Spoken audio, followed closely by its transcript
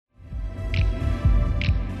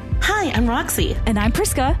Hi, I'm Roxy. And I'm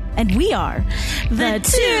Priska, and we are the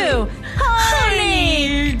two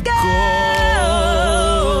horny goats.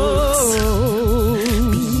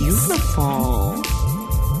 Beautiful.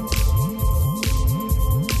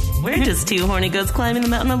 We're just two horny goats climbing the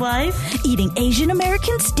mountain of life, eating Asian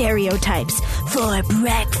American stereotypes for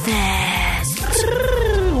breakfast.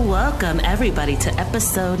 Welcome, everybody, to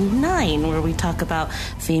episode 9, where we talk about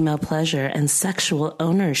female pleasure and sexual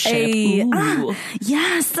ownership.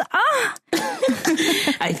 Yes.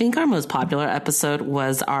 I think our most popular episode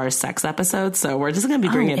was our sex episode, so we're just going to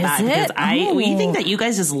be bringing it back because we think that you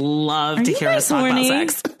guys just love to hear us talk about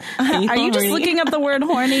sex. Are you just looking up the word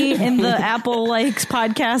horny in the Apple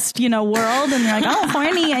podcast, world, and you're like, oh,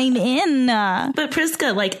 horny, I'm in. But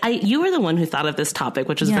Priska, you were the one who thought of this topic,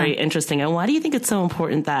 which is very interesting. And why do you think it's so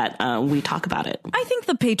important that we talk about it? I think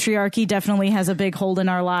the patriarchy definitely has a big hold in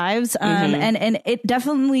our lives, and it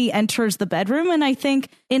definitely enters the bedroom. And I think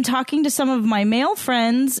in talking to some of my male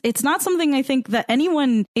friends, it's not something I think that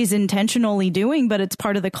anyone is intentionally doing, but it's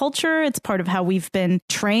part of the culture. It's part of how we've been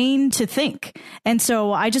trained to think. And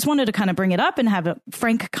so I just wanted to kind of bring it up and have a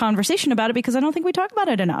frank conversation about it because I don't think we talk about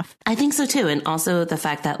it enough. I think so, too. And also the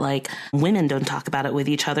fact that women don't talk about it with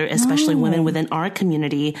each other, especially women within our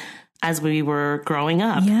community as we were growing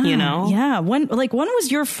up, Yeah. When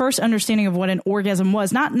was your first understanding of what an orgasm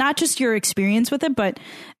was? Not just your experience with it, but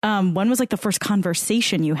when was the first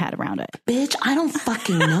conversation you had around it? Bitch, I don't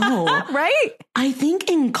fucking know. Right? I think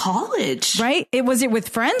in college. Right? Was it with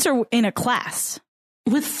friends or in a class?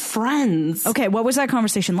 With friends. Okay, what was that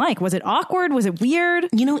conversation like? Was it awkward? Was it weird?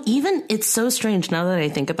 Even it's so strange now that I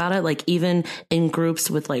think about it, even in groups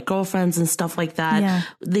with girlfriends and stuff like that,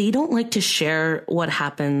 they don't like to share what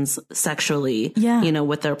happens sexually,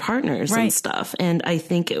 with their partners and stuff. And I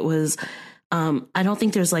think it was, I don't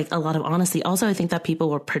think there's a lot of honesty. Also, I think that people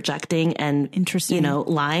were projecting and,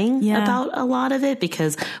 lying about a lot of it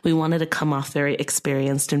because we wanted to come off very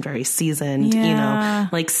experienced and very seasoned,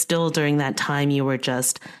 still during that time you were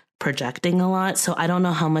just projecting a lot. So I don't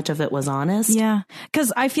know how much of it was honest. Yeah.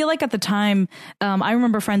 Because I feel like at the time, I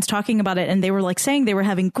remember friends talking about it and they were saying they were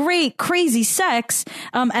having great, crazy sex.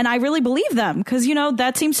 And I really believed them because,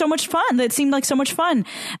 that seemed so much fun. That seemed like so much fun.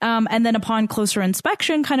 And then upon closer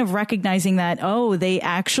inspection, kind of recognizing that, they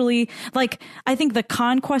actually I think the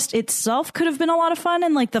conquest itself could have been a lot of fun.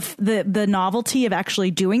 And the novelty of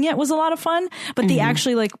actually doing it was a lot of fun. But the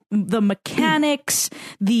actually the mechanics,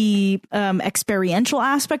 the experiential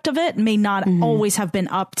aspect of it may not always have been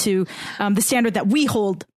up to the standard that we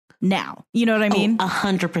hold now. You know what I mean?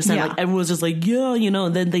 100%. Everyone was just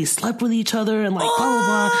and then they slept with each other and blah, blah,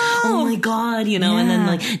 blah. Oh my God, and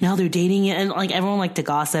then now they're dating it. And everyone liked to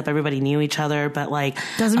gossip. Everybody knew each other. But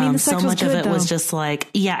doesn't mean the sex so much was good, of it though. was just I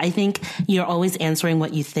think you're always answering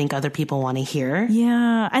what you think other people want to hear.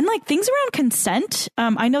 Yeah. And things around consent.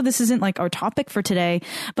 I know this isn't our topic for today,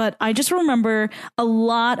 but I just remember a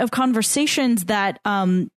lot of conversations that,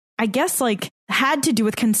 I guess had to do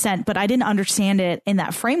with consent, but I didn't understand it in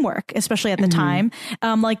that framework, especially at the time.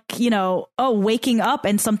 Waking up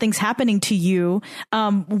and something's happening to you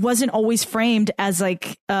wasn't always framed as a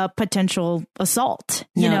potential assault.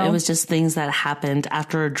 It was just things that happened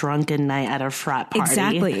after a drunken night at a frat party.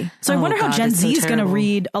 Exactly. So I wonder how Gen Z is going to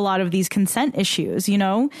read a lot of these consent issues,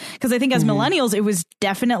 because I think as millennials, it was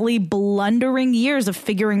definitely blundering years of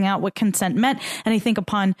figuring out what consent meant. And I think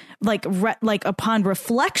upon upon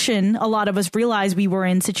reflection, a lot of us realize we were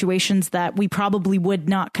in situations that we probably would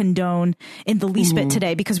not condone in the least bit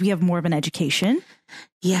today because we have more of an education.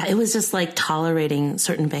 Yeah, it was just tolerating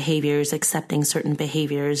certain behaviors, accepting certain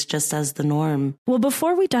behaviors just as the norm. Well,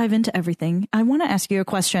 before we dive into everything, I want to ask you a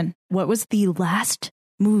question. What was the last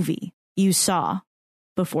movie you saw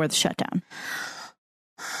before the shutdown?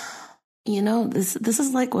 This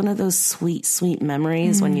is one of those sweet, sweet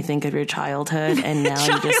memories when you think of your childhood, and now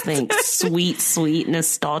you just think sweet, sweet,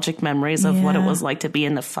 nostalgic memories of what it was like to be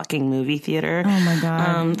in the fucking movie theater. Oh my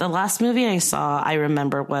God. The last movie I saw, I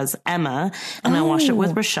remember, was Emma, and I watched it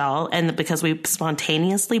with Rochelle, and because we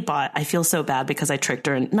spontaneously bought, I feel so bad because I tricked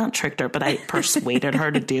her, and not tricked her, but I persuaded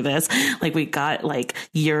her to do this. We got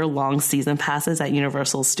year-long season passes at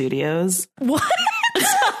Universal Studios. What?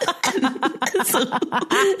 So,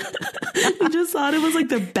 we just thought it was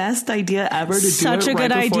the best idea ever to Such do it a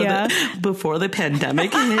good idea before the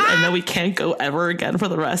pandemic hit, and then we can't go ever again for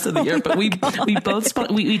the rest of the year. But we both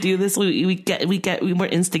we do this. We're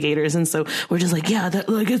instigators, and so we're just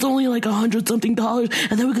it's only $100-something,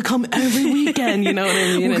 and then we could come every weekend. You know what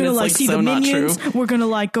I mean? We're gonna see the Minions. We're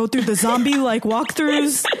gonna go through the zombie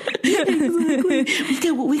walkthroughs.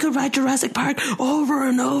 Exactly. We could ride Jurassic Park over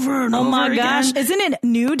and over and over again. Oh my gosh! Isn't it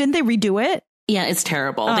new? Didn't they redo it? Yeah, it's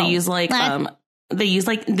terrible. They use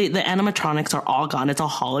the animatronics are all gone. It's all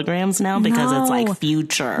holograms now because it's like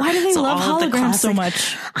future. Why do they love holograms so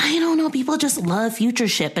much? I don't know. People just love future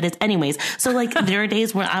shit. But it's anyways. So like there are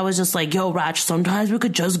days where I was just like, yo, Ratch, sometimes we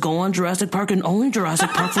could just go on Jurassic Park and only Jurassic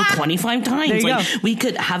Park for 25 times. There you go. We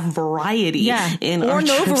could have variety. Yeah. Or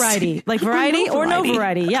no variety. Like variety or no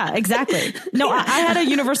variety. Yeah, exactly. No, I had a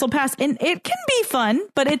Universal Pass and it can be fun,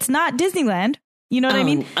 but it's not Disneyland. You know what I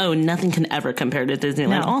mean? Oh, nothing can ever compare to Disneyland.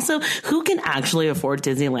 No. Also, who can actually afford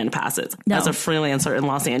Disneyland passes as a freelancer in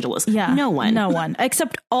Los Angeles? Yeah. No one. No one.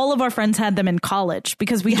 Except all of our friends had them in college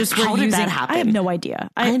because we just were how using... did that happen? I have no idea.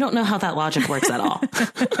 I don't know how that logic works at all.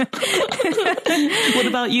 What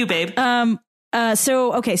about you, babe?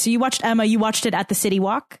 So you watched Emma, you watched it at the City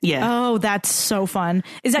Walk? Yeah. Oh, that's so fun.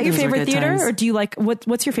 Is that your favorite theater times. Or do you like,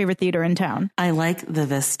 what's your favorite theater in town? I like the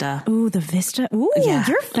Vista. Ooh, the Vista. Ooh, yeah.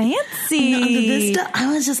 You're fancy. No, the Vista,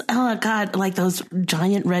 I was just, oh God, like those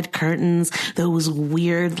giant red curtains, those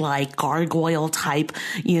weird like gargoyle type,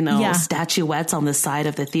 statuettes on the side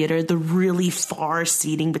of the theater, the really far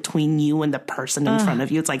seating between you and the person in front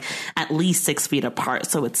of you. It's like at least 6 feet apart.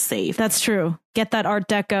 So it's safe. That's true. Get that Art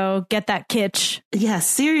Deco, get that kitsch. Yeah,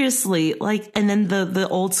 seriously. Like, and then the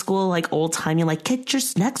old school, like old timey, like get your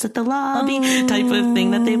snacks at the lobby type of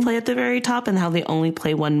thing that they play at the very top, and how they only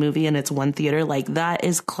play one movie and it's one theater. Like that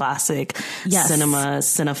is classic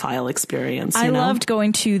cinephile experience. I loved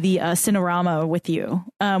going to the Cinerama with you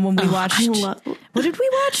when we watched. What did we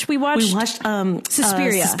watch? We watched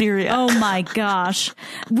Suspiria. Suspiria. Oh my gosh.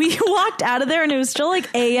 We walked out of there and it was still like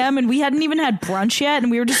AM and we hadn't even had brunch yet.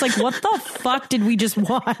 And we were just like, what the fuck did we just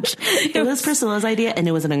watch? It was Priscilla's idea and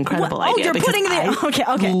it was an incredible idea. Oh, you're putting it. Okay.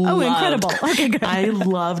 Oh, incredible. Okay, good. I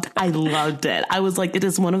loved it. I was like, it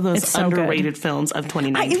is one of those underrated films of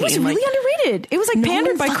 2019. It was really underrated. It was like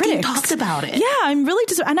pandered by critics. Talked about it. Yeah, I'm really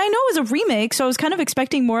and I know it was a remake, so I was kind of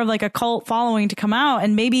expecting more of like a cult following to come out.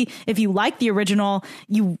 And maybe if you like the original,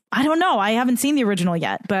 I don't know. I haven't seen the original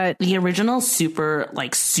yet, but the original super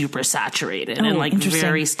saturated and like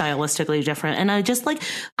very stylistically different. And I just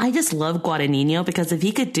love Guadagnino because if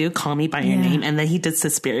he could do Call Me by Your Name and then he did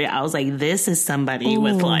Suspiria, I was like, this is somebody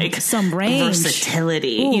with like some range,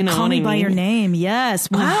 versatility. You know, Call Me by Your Name. Yes.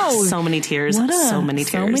 Wow. So many tears. So many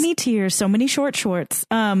tears. So many shorts.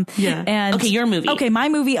 And okay, your movie. Okay, my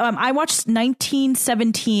movie. I watched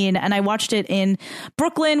 1917 and I watched it in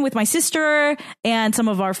Brooklyn with my sister and some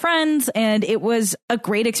of our friends, and it was a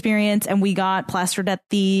great experience. And we got plastered at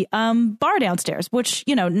the bar downstairs, which,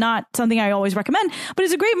 not something I always recommend, but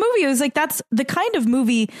it's a great movie. It was like, that's the kind of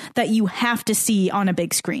movie that you have to see on a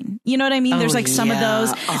big screen. You know what I mean? There's like some of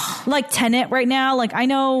those, like Tenet right now. Like I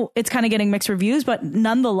know it's kind of getting mixed reviews, but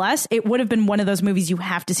nonetheless, it would have been one of those movies you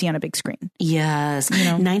have to see on a big screen. Yes.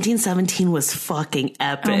 1917 was fucking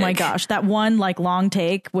epic. Oh my gosh. That one like long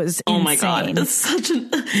take was insane. Oh my God. It's such an...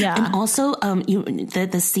 Yeah. And also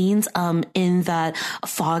the scenes in that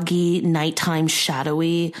foggy, nighttime,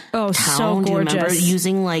 shadowy town. So gorgeous. Do you remember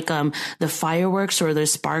using like the fireworks or the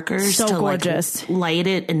sparkers to gorgeous. Like light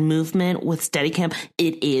it and movement with Steadicam?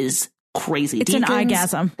 It is crazy. It's an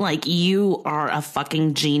orgasm. Like, you are a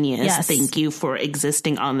fucking genius. Yes. Thank you for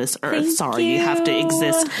existing on this earth. Sorry, you have to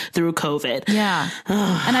exist through COVID. Yeah.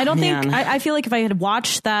 And I don't think, I feel like if I had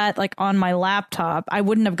watched that like on my laptop, I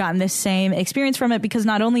wouldn't have gotten the same experience from it, because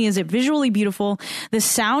not only is it visually beautiful, the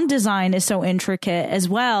sound design is so intricate as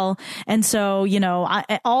well. And so, you're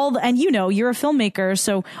a filmmaker,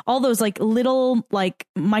 so all those like little like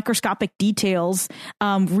microscopic details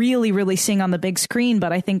really, really sing on the big screen.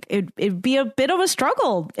 But I think it'd be a bit of a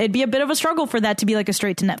struggle. It'd be a bit of a struggle for that to be like a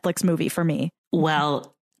straight to Netflix movie for me.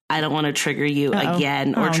 Well, I don't want to trigger you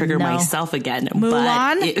again or trigger myself again.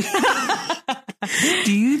 Mulan? But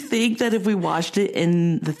do you think that if we watched it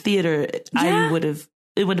in the theater,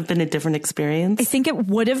 it would have been a different experience? I think it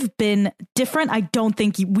would have been different. I don't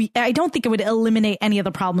think it would eliminate any of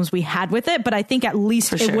the problems we had with it, but I think at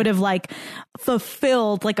least it would have like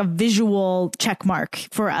fulfilled like a visual check mark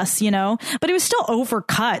for us, but it was still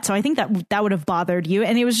overcut. So I think that would have bothered you.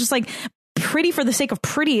 And it was just like, pretty for the sake of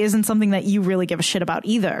pretty isn't something that you really give a shit about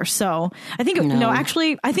either. So I think,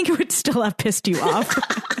 I think it would still have pissed you off.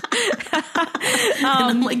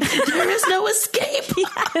 I'm like, there is no escape.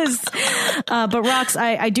 Yes. But Rox,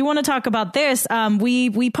 I do want to talk about this.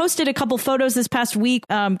 We posted a couple photos this past week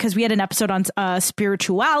because we had an episode on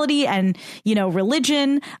spirituality and,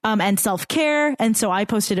 religion and self-care. And so I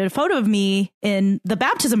posted a photo of me in the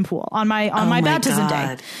baptism pool on my baptism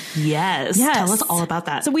day. Yes. Tell us all about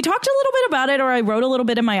that. So we talked a little bit about it, or I wrote a little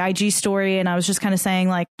bit in my IG story, and I was just kind of saying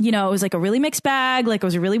like, you know, it was like a really mixed bag. Like it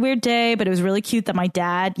was a really weird day, but it was really cute that my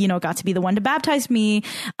dad, you know, got to be the one to baptize me.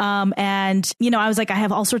 And, you know, I was like, I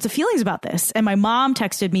have all sorts of feelings about this. And my mom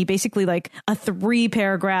texted me basically like a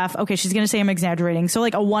 3-paragraph. Okay, she's going to say I'm exaggerating. So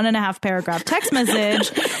like a 1.5-paragraph text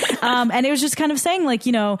message. And it was just kind of saying like,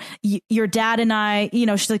 you know, your dad and I, you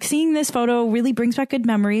know, she's like, seeing this photo really brings back good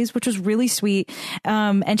memories, which was really sweet.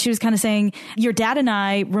 And she was kind of saying, your dad and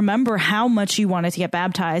I remember how much you wanted to get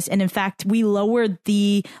baptized. And in fact, we lowered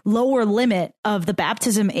the lower limit of the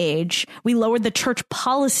baptism age. We lowered the church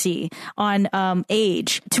policy on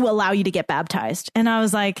age to allow you to get baptized. And I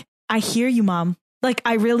was like, I hear you, Mom. Like,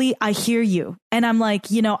 I hear you. And I'm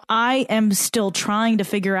like, you know, I am still trying to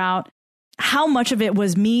figure out how much of it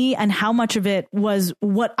was me and how much of it was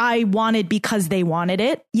what I wanted because they wanted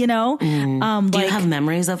it, you know? Do you have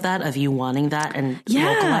memories of that, of you wanting that and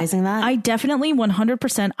vocalizing that? I definitely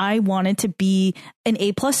 100%. I wanted to be an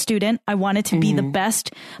A+ student. I wanted to be the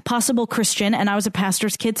best possible Christian. And I was a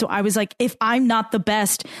pastor's kid. So I was like, if I'm not the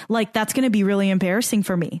best, like that's going to be really embarrassing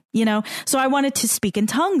for me, you know? So I wanted to speak in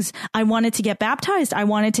tongues. I wanted to get baptized. I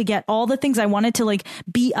wanted to get all the things. I wanted to like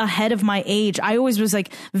be ahead of my age. I always was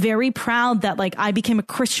like very proud that like I became a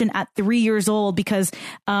Christian at 3 years old because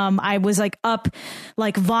I was like up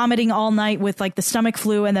like vomiting all night with like the stomach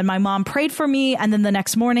flu, and then my mom prayed for me, and then the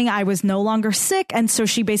next morning I was no longer sick, and so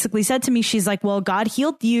she basically said to me, she's like, well, God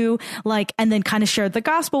healed you, like, and then kind of shared the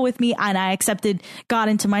gospel with me, and I accepted God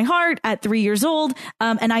into my heart at 3 years old,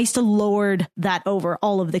 and I used to lord that over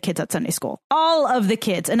all of the kids at Sunday school, all of the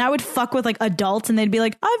kids, and I would fuck with like adults, and they'd be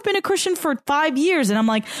like, I've been a Christian for 5 years, and I'm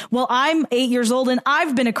like, well, I'm 8 years old and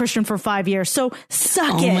I've been a Christian for 5 years. So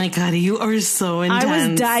suck it. Oh my God, you are so intense. I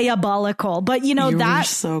was diabolical, but you know, you that were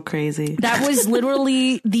so crazy. That was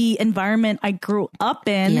literally the environment I grew up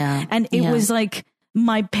in. Yeah. And it was like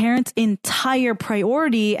my parents' entire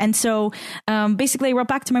priority. And so basically I wrote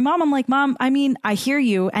back to my mom. I'm like, Mom, I mean, I hear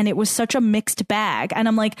you. And it was such a mixed bag. And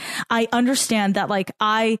I'm like, I understand that like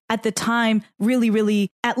I, at the time, really,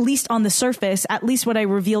 at least on the surface, at least what I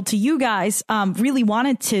revealed to you guys, really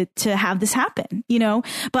wanted to have this happen, you know,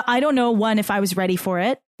 but I don't know, one, if I was ready for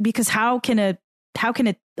it, because how can a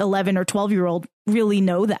 11 or 12-year-old really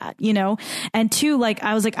know that, you know? And two, like,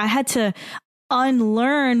 I was like, I had to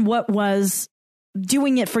unlearn what was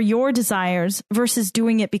doing it for your desires versus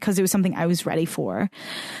doing it because it was something I was ready for.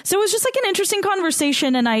 So it was just like an interesting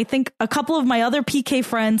conversation. And I think a couple of my other PK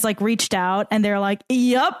friends like reached out and they're like,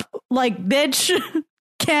 yup, like bitch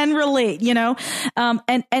can relate, you know?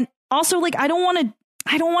 And also like, I don't want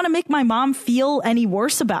to make my mom feel any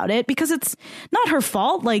worse about it because it's not her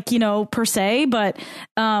fault, like, you know, per se, but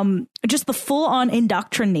just the full on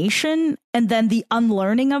indoctrination and then the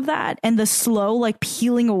unlearning of that and the slow like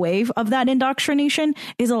peeling away of that indoctrination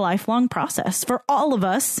is a lifelong process for all of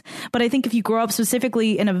us. But I think if you grow up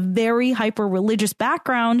specifically in a very hyper religious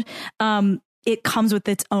background, it comes with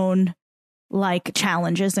its own like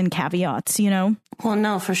challenges and caveats, you know? Well,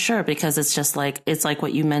 no, for sure. Because it's just like, it's like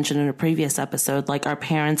what you mentioned in a previous episode, like our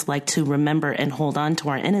parents like to remember and hold on to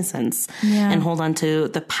our innocence and hold on to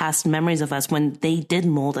the past memories of us when they did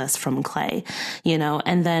mold us from clay, you know,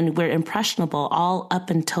 and then we're impressionable all up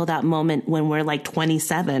until that moment when we're like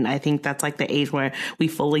 27. I think that's like the age where we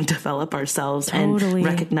fully develop ourselves and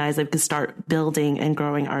recognize that we can start building and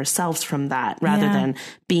growing ourselves from that rather than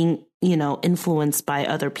being, you know, influenced by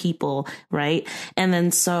other people. Right. And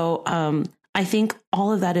then so, I think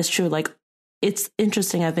all of that is true. Like, it's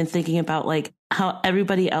interesting. I've been thinking about like how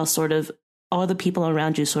everybody else sort of, all the people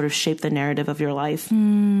around you sort of shape the narrative of your life.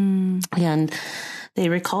 And they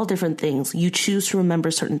recall different things. You choose to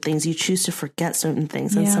remember certain things. You choose to forget certain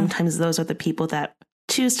things. And sometimes those are the people that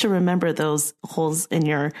choose to remember those holes in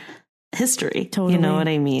your history. You know what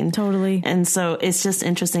I mean? Totally. And so it's just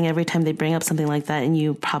interesting every time they bring up something like that and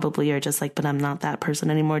you probably are just like, but I'm not that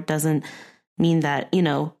person anymore. It doesn't mean that, you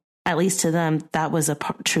know, at least to them, that was a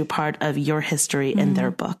true part of your history in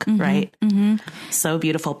their book. Right. So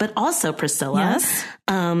beautiful. But also Priscilla,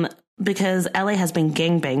 because LA has been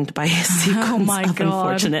gangbanged by a sequence of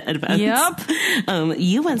unfortunate events.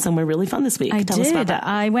 You went somewhere really fun this week. Tell us about that.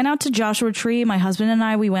 I went out to Joshua Tree. My husband and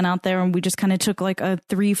I, we went out there and we just kind of took like a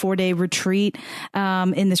 3-4 day retreat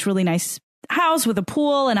in this really nice house with a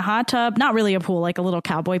pool and a hot tub. Not really a pool, like a little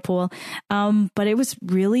cowboy pool. But it was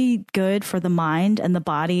really good for the mind and the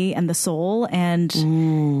body and the soul. And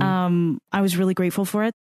I was really grateful for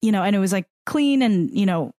it, you know, and it was like clean and, you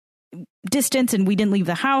know, distance and we didn't leave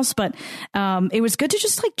the house, but it was good to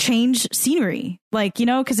just like change scenery. Like, you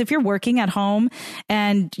know, because if you're working at home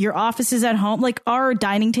and your office is at home, like our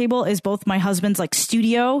dining table is both my husband's like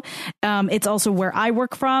studio. It's also where I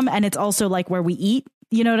work from, and it's also like where we eat.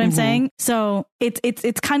 You know what I'm saying? So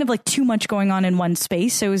it's kind of like too much going on in one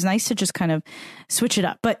space. So it was nice to just kind of switch it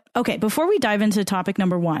up. But okay, before we dive into topic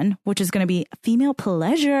number 1, which is going to be female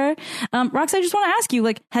pleasure, Rox, I just want to ask you,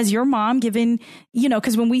 like, has your mom given, you know,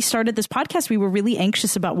 because when we started this podcast, we were really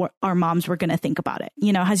anxious about what our moms were going to think about it.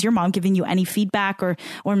 You know, has your mom given you any feedback or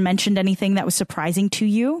mentioned anything that was surprising to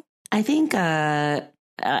you? I think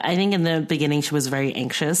in the beginning, she was very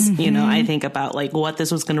anxious. You know, I think about like what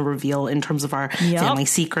this was going to reveal in terms of our family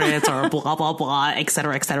secrets or blah, blah, blah, et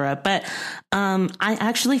cetera, et cetera. But I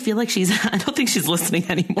actually feel like I don't think she's listening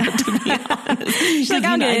anymore, to be honest. She's like,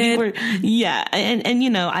 I'm good. Yeah. And,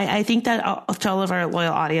 you know, I think that to all of our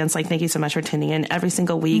loyal audience, like, thank you so much for tuning in every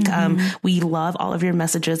single week. We love all of your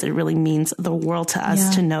messages. It really means the world to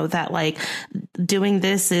us to know that, like, doing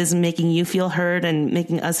this is making you feel heard and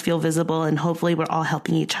making us feel visible. And hopefully we're all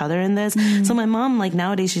helping each other in this. So my mom, like,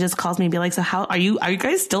 nowadays, she just calls me and be like, so how are you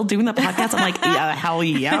guys still doing the podcast? I'm like, yeah, hell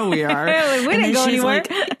yeah, we are. We didn't go anywhere.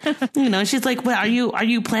 Like, you know, she's like, well, are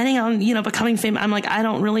you planning on, you know, becoming famous? I'm like, I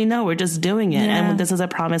don't really know. We're just doing it. And this is a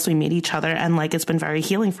promise we made each other. And like, it's been very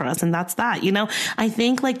healing for us. And that's that, you know, I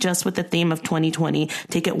think like just with the theme of 2020,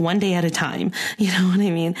 take it one day at a time. You know what I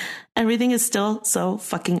mean? Everything is still so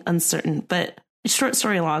fucking uncertain, but short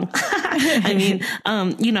story long. I mean,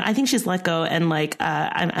 you know, I think she's let go, and like,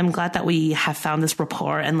 I'm glad that we have found this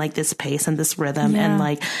rapport and like this pace and this rhythm. And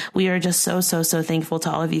like, we are just so thankful to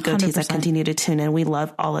all of you goatees that continue to tune in. We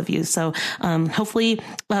love all of you. So, hopefully,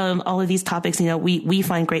 all of these topics, you know, we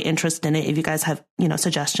find great interest in it. If you guys have, you know,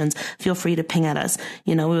 suggestions, feel free to ping at us.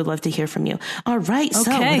 You know, we would love to hear from you. All right.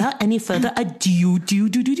 Okay. So without any further ado,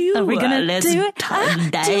 are we gonna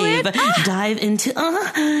dive into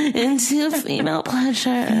female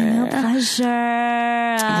pleasure.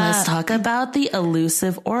 Let's talk about the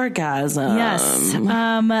elusive orgasm. Yes.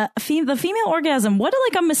 The female orgasm. What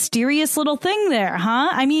a mysterious little thing there, huh?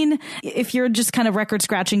 I mean, if you're just kind of record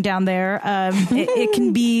scratching down there, it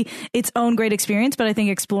can be its own great experience, but I think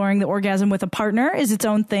exploring the orgasm with a partner is its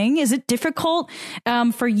own thing. Is it difficult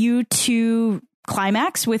for you to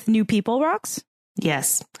climax with new people, Rox?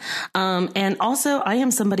 Yes. And also I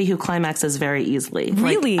am somebody who climaxes very easily.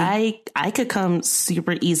 Really? Like, I could come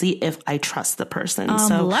super easy if I trust the person.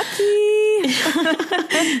 So lucky.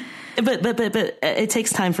 But it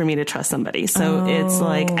takes time for me to trust somebody. So it's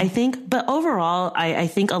like, I think, but overall, I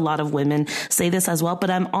think a lot of women say this as well, but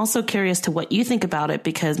I'm also curious to what you think about it,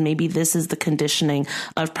 because maybe this is the conditioning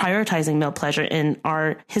of prioritizing male pleasure in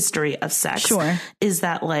our history of sex. Sure. Is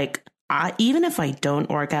that like, even if I don't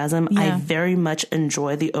orgasm, I very much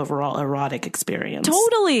enjoy the overall erotic experience.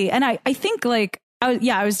 Totally. And I think like,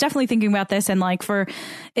 I was definitely thinking about this. And like for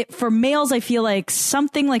males, I feel like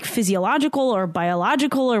something like physiological or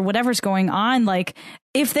biological or whatever's going on, like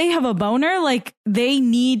if they have a boner, like they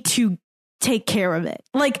need to take care of it.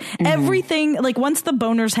 Like everything, like once the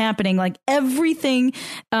boner's happening, like everything,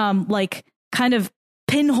 like kind of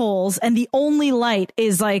pinholes, and the only light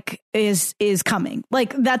is like is coming.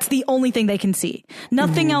 Like that's the only thing they can see.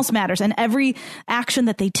 Nothing else matters. And every action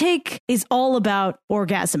that they take is all about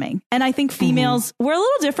orgasming. And I think females, we're a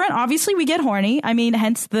little different. Obviously we get horny. I mean,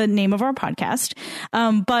 hence the name of our podcast.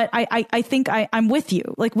 But I think I'm with you.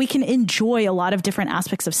 Like we can enjoy a lot of different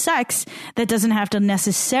aspects of sex that doesn't have to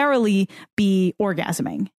necessarily be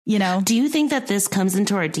orgasming. You know, do you think that this comes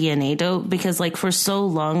into our DNA though? Because like for so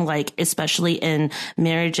long, like especially in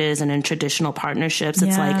marriages and in traditional partnerships,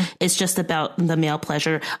 it's like it's just about the male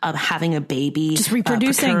pleasure of having a baby, just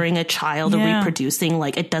reproducing, procuring a child, or reproducing.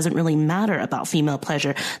 Like it doesn't really matter about female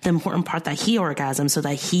pleasure. The important part that he orgasms so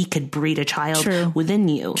that he could breed a child within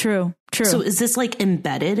you. True. So is this like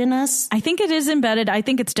embedded in us? I think it is embedded. I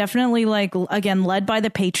think it's definitely like, again, led by the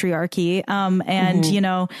patriarchy. And, you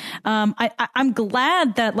know, I'm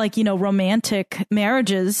glad that like, you know, romantic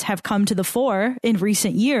marriages have come to the fore in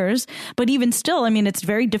recent years. But even still, I mean, it's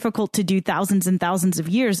very difficult to do thousands and thousands of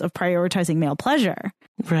years of prioritizing male pleasure.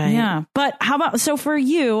 Right. Yeah. But how about, so for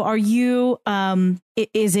you, are you,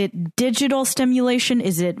 is it digital stimulation?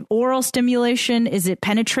 Is it oral stimulation? Is it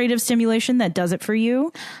penetrative stimulation that does it for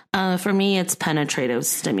you? For me, it's penetrative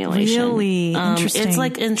stimulation. Really? Interesting. It's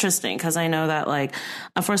like interesting because I know that like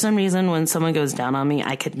for some reason when someone goes down on me,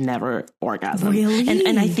 I could never orgasm. Really?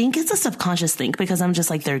 And I think it's a subconscious thing because I'm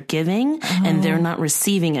just like, they're giving and they're not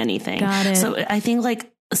receiving anything. Got it. So I think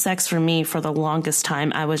like, sex for me for the longest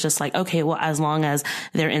time, I was just like, okay, well, as long as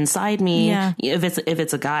they're inside me, if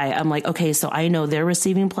it's a guy, I'm like, okay, so I know they're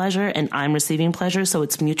receiving pleasure and I'm receiving pleasure. So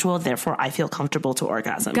it's mutual. Therefore, I feel comfortable to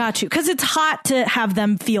orgasm. Got you. Because it's hot to have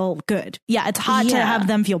them feel good. Yeah. It's hot to have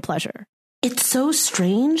them feel pleasure. It's so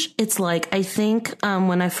strange. It's like, I think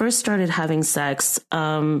when I first started having sex,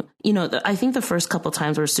 I think the first couple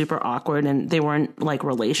times were super awkward and they weren't like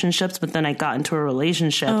relationships, but then I got into a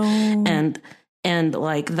relationship and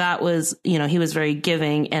like that was, he was very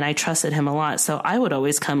giving and I trusted him a lot. So I would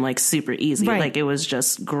always come like super easy. Right. Like it was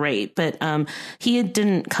just great. But he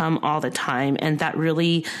didn't come all the time. And that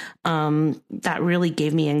really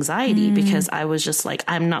gave me anxiety because I was just like,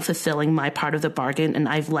 I'm not fulfilling my part of the bargain and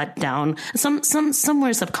I've let down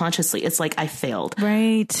somewhere subconsciously. It's like I failed.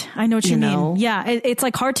 Right. I know what you mean. Yeah. It's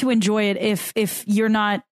like hard to enjoy it if you're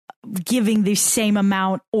not giving the same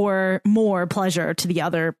amount or more pleasure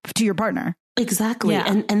to your partner. Exactly.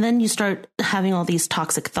 Yeah. And then you start having all these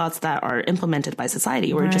toxic thoughts that are implemented by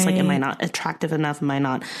society where just like, am I not attractive enough? Am I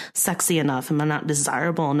not sexy enough? Am I not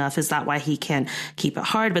desirable enough? Is that why he can't keep it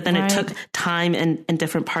hard? But then it took time and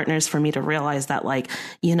different partners for me to realize that like,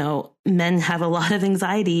 men have a lot of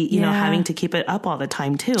anxiety, having to keep it up all the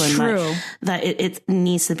time too. And that it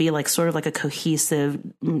needs to be like sort of like a cohesive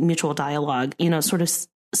mutual dialogue, sort of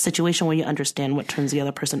situation where you understand what turns the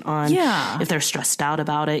other person on. Yeah. If they're stressed out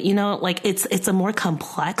about it, like it's a more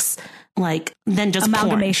complex, like than just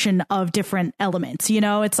amalgamation of different elements,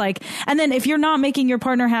 it's like, and then if you're not making your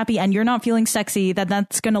partner happy and you're not feeling sexy,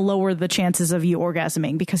 that's going to lower the chances of you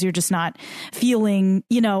orgasming because you're just not feeling,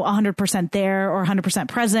 100% there or 100%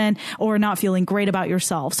 present or not feeling great about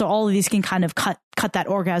yourself. So all of these can kind of cut that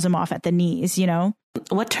orgasm off at the knees,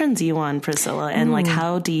 What turns you on, Priscilla? And like,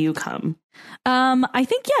 how do you come? I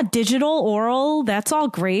think, digital, oral, that's all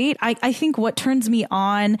great. I think what turns me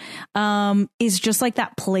on, is just like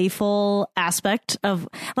that playful aspect of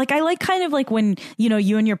like, I like kind of like when,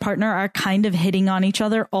 you and your partner are kind of hitting on each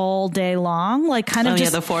other all day long, like kind of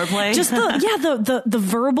just the foreplay, just the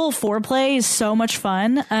verbal foreplay is so much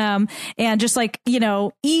fun. And just like,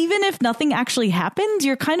 even if nothing actually happens,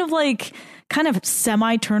 you're kind of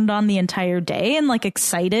semi turned on the entire day and like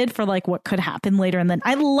excited for like what could happen later. And then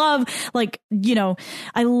I love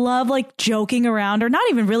joking around, or not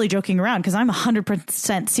even really joking around because I'm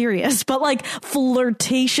 100% serious, but like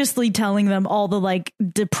flirtatiously telling them all the like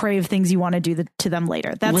depraved things you want to do to them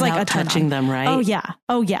later. That's without like touching them, right? Oh yeah.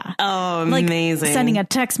 Oh like amazing. Sending a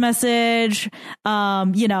text message,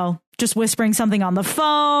 just whispering something on the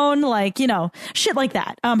phone, like, shit like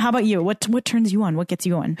that. How about you? What turns you on? What gets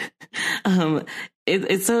you on?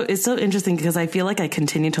 It's so interesting because I feel like I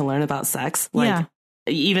continue to learn about sex. Like,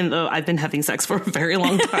 even though I've been having sex for a very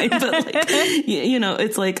long time, but like,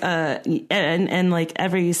 it's like, and like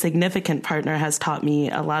every significant partner has taught me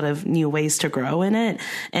a lot of new ways to grow in it.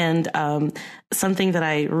 And, something that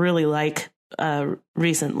I really like,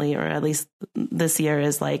 recently, or at least this year,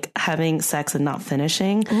 is like having sex and not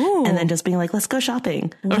finishing. Ooh. And then just being like, let's go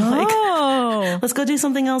shopping, or like, let's go do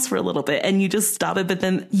something else for a little bit. And you just stop it. But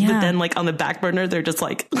then like on the back burner, they're just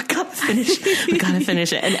like, we gotta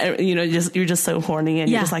finish it. And you're just so horny and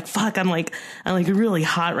you're just like, fuck, I'm like really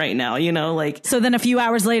hot right now, like. So then a few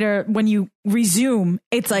hours later when you resume,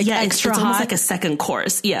 it's like extra it's hot. Almost like a second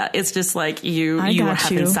course. Yeah. It's just like you have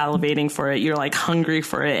been salivating for it. You're like hungry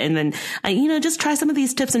for it. And then just try some of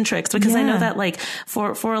these tips and tricks, because I know that like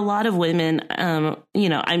for a lot of women,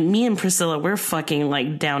 me and Priscilla, we're fucking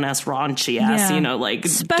like down ass raunchy ass, like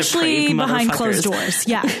especially behind closed doors.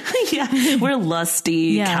 Yeah. Yeah. We're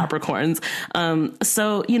lusty Capricorns.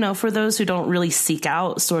 So, for those who don't really seek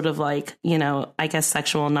out sort of like, I guess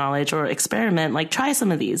sexual knowledge or experiment, like try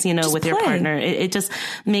some of these, just with your partner. It just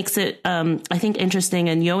makes it, I think, interesting.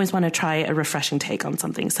 And you always want to try a refreshing take on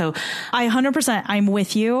something. So I 100%, I'm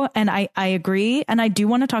with you. And I agree. And I do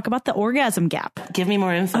want to talk about the orgasm gap. Give me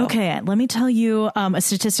more info. Okay. Let me tell you a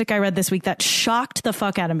statistic I read this week that shocked the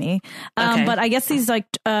fuck out of me. But I guess these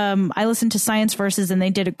I listened to Science Versus and they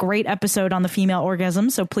did a great episode on the female orgasm.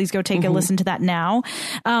 So please go take a listen to that now.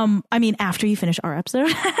 After you finish our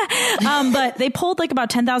episode. But they polled like about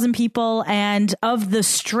 10,000 people, and of the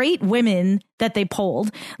straight women that they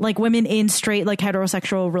polled, like women in straight, like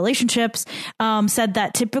heterosexual relationships, said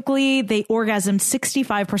that typically they orgasm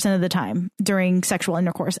 65% of the time during sexual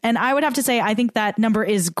intercourse. And I would have to say, I think that number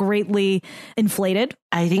is greatly inflated.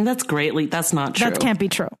 I think that's not true. That can't be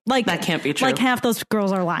true. Like that can't be true. Like half those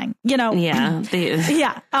girls are lying, Yeah.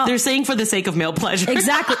 They're saying for the sake of male pleasure.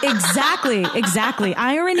 Exactly.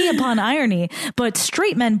 Irony upon irony. But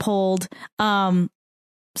straight men polled,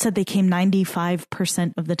 said they came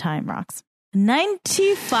 95% of the time, Rox.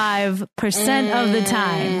 95% of the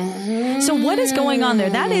time. So what is going on there?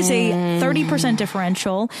 That is a 30%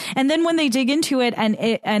 differential. And then when they dig into it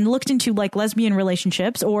and looked into like lesbian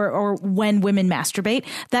relationships or when women masturbate,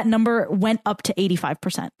 that number went up to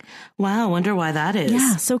 85%. Wow. I wonder why that is.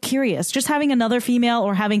 Yeah. So curious. Just having another female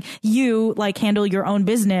or having you like handle your own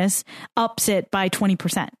business ups it by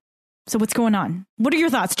 20%. So what's going on? What are your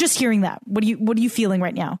thoughts? Just hearing that. What are you feeling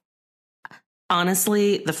right now?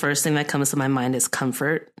 Honestly, the first thing that comes to my mind is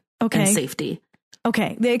comfort and safety.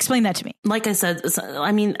 Okay. Explain that to me. Like I said,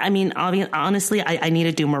 I mean, honestly, I need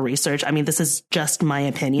to do more research. I mean, this is just my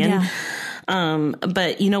opinion. Yeah.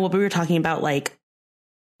 But you know what we were talking about, like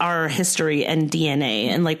our history and DNA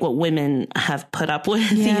and like what women have put up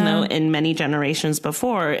with, you know, in many generations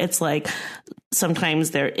before. It's like sometimes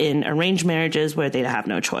they're in arranged marriages where they have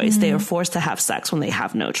no choice. They are forced to have sex when they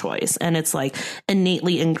have no choice. And it's like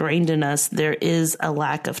innately ingrained in us. There is a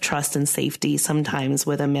lack of trust and safety sometimes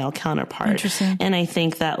with a male counterpart. And I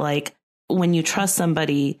think that like when you trust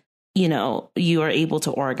somebody, you know, you are able to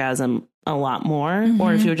orgasm a lot more,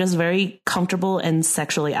 or if you're just very comfortable and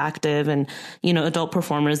sexually active and, you know, adult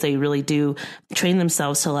performers, they really do train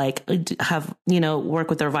themselves to like have, you know,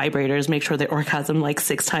 work with their vibrators, make sure they orgasm like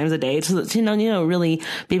 6 times a day to, you know, really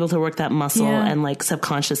be able to work that muscle and like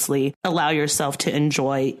subconsciously allow yourself to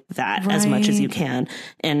enjoy that as much as you can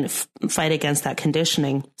and fight against that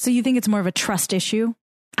conditioning. So you think it's more of a trust issue?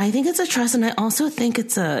 I think it's a trust. And I also think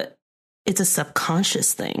it's a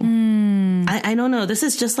subconscious thing. I don't know. This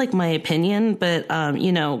is just like my opinion, but,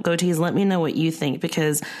 you know, Goatees, let me know what you think,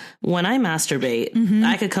 because when I masturbate,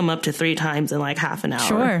 I could come up to 3 times in like half an hour.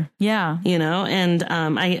 Sure. Yeah. You know, and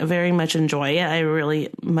I very much enjoy it. I really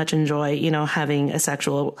much enjoy, you know, having a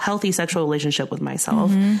healthy sexual relationship with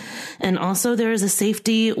myself. And also there is a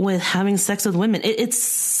safety with having sex with women. It's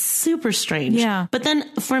super strange. Yeah. But then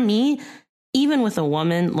for me, even with a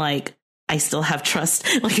woman, like, I still have trust.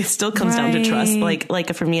 Like it still comes down to trust.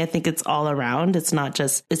 Like for me, I think it's all around. It's not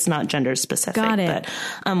gender specific. Got it.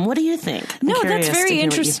 But what do you think? No, that's very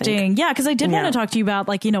interesting. Yeah, because I did want to talk to you about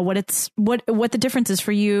like, you know, what the difference is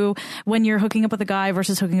for you when you're hooking up with a guy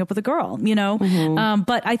versus hooking up with a girl, you know?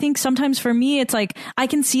 But I think sometimes for me, it's like I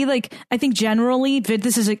can see like, I think generally,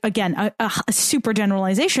 this is again a super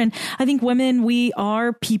generalization. I think women, we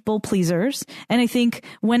are people pleasers. And I think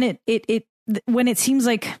when it seems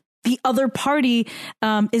like the other party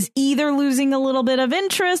is either losing a little bit of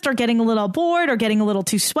interest or getting a little bored or getting a little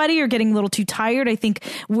too sweaty or getting a little too tired, I think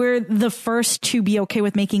we're the first to be okay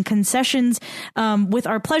with making concessions with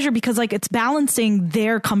our pleasure, because like it's balancing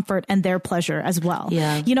their comfort and their pleasure as well.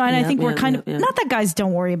 Yeah. You know, and I think we're kind of, not that guys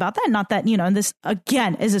don't worry about that, not that, you know, and this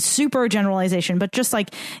again is a super generalization, but just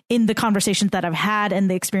like in the conversations that I've had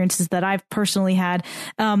and the experiences that I've personally had,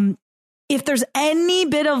 if there's any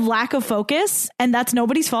bit of lack of focus, and that's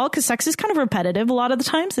nobody's fault because sex is kind of repetitive a lot of the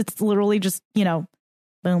times, it's literally just, you know,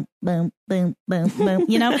 boom, boom, boom, boom, boom,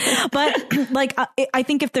 you know, but like, I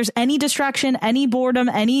think if there's any distraction, any boredom,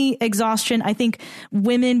 any exhaustion, I think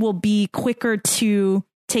women will be quicker to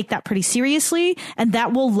take that pretty seriously, and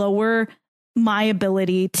that will lower my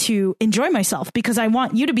ability to enjoy myself because I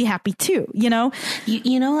want you to be happy too, you know?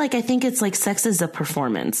 You know, like, I think it's like sex is a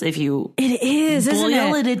performance. If you boil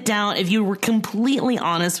it down, if you were completely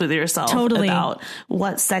honest with yourself about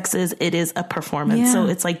what sex is, it is a performance. Yeah. So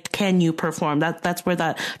it's like, can you perform? That's where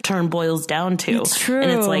that term boils down to. It's true.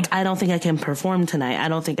 And it's like, I don't think I can perform tonight. I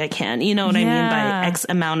don't think I can. You know what I mean? By X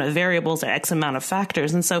amount of variables or X amount of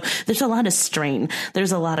factors. And so there's a lot of strain.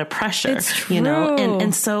 There's a lot of pressure, you know?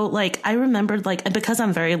 And so like, I remember like, because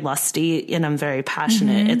I'm very lusty and I'm very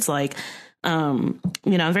passionate, it's like, you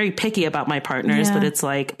know, I'm very picky about my partners, but it's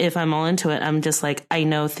like, if I'm all into it, I'm just like, I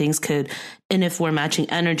know things could, and if we're matching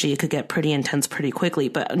energy, it could get pretty intense pretty quickly.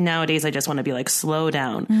 But nowadays I just want to be like, slow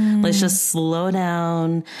down. Let's just slow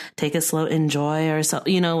down, take it slow, enjoy ourselves,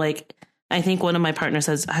 you know, like, I think one of my partners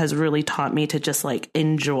has really taught me to just like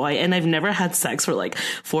enjoy. And I've never had sex for like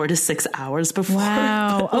 4 to 6 hours before.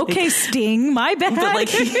 Wow. Like, okay, Sting, my bad. But like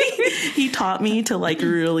he taught me to like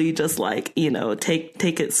really just like, you know, take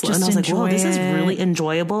it slow. Just and I was like, whoa, this is really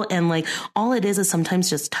enjoyable. And like all it is sometimes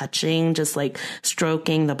just touching, just like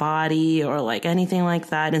stroking the body or like anything like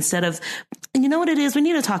that instead of, and you know what it is? We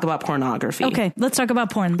need to talk about pornography. Okay, let's talk about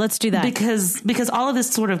porn. Let's do that. Because all of this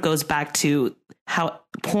sort of goes back to how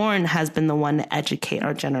porn has been the one to educate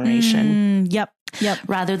our generation. Yep.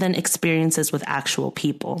 Rather than experiences with actual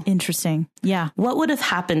people. Interesting. Yeah. What would have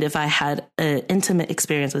happened if I had an intimate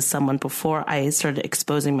experience with someone before I started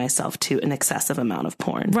exposing myself to an excessive amount of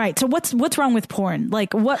porn? Right. So what's wrong with porn?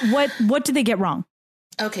 Like what do they get wrong?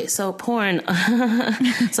 Okay, so porn.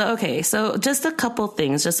 So just a couple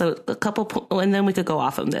things, and then we could go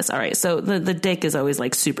off of this. All right. So the dick is always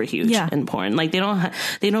like super huge in porn. Like there's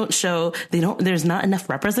not enough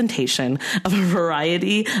representation of a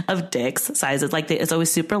variety of dicks sizes. Like it's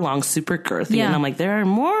always super long, super girthy. Yeah. And I'm like, there are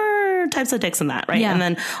more types of dicks than that. Right. Yeah. And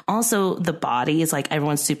then also the body is like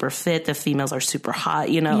everyone's super fit. The females are super hot,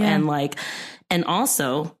 and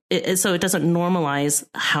also, so it doesn't normalize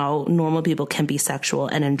how normal people can be sexual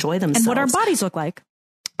and enjoy themselves. And what our bodies look like.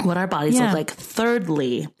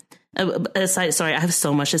 Thirdly, sorry, I have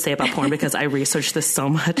so much to say about porn because I researched this so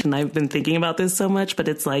much and I've been thinking about this so much. But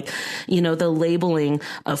it's like, the labeling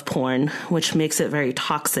of porn, which makes it very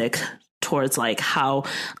toxic towards like how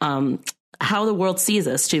the world sees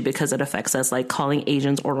us too, because it affects us, like calling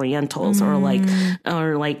Asians Orientals or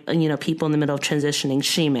people in the middle of transitioning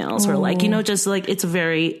she-males or just like it's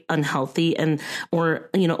very unhealthy or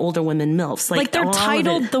older women MILFs. Like they're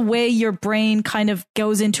titled the way your brain kind of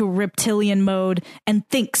goes into reptilian mode and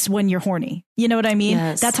thinks when you're horny. You know what I mean?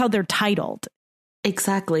 Yes. That's how they're titled.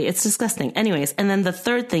 Exactly. It's disgusting. Anyways. And then the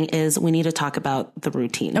third thing is we need to talk about the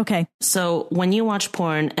routine. Okay. So when you watch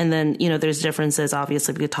porn and then, there's differences,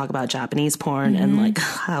 obviously we could talk about Japanese porn and like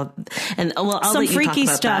how, and well, I'll some let you freaky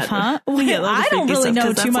talk stuff, about huh? Yeah, I don't really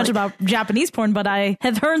know too much about Japanese porn, but I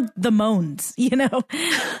have heard the moans, We'll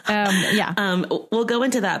go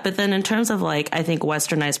into that. But then in terms of like, I think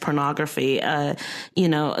westernized pornography,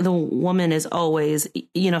 the woman is always,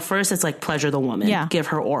 first it's like pleasure the woman, give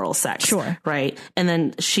her oral sex. Sure. Right. And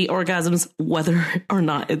then she orgasms whether or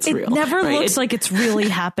not it's real. It never looks like it's really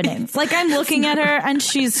happening. Like I'm looking at her and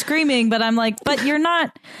she's screaming, but I'm like, but you're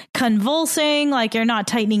not convulsing, like you're not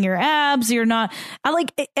tightening your abs, you're not.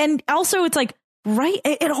 And also it's like, right.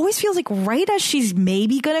 It always feels like right as she's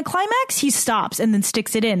maybe going to climax, he stops and then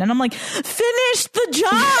sticks it in. And I'm like, finish the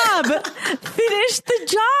job, finish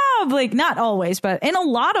the job. Like not always, but in a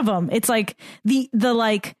lot of them, it's like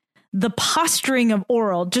the posturing of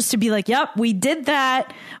oral just to be like, yep, we did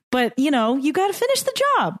that. But, you got to finish the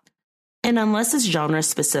job. And unless it's genre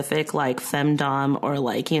specific, like femdom or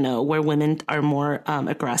like, where women are more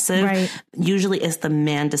aggressive, right. Usually it's the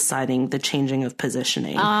man deciding the changing of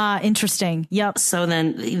positioning. Interesting. Yep. So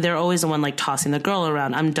then they're always the one like tossing the girl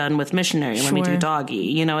around. I'm done with missionary. Sure. Let me do doggy.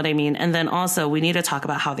 You know what I mean? And then also we need to talk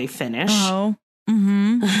about how they finish. Oh,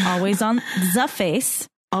 mm-hmm. Always on the face.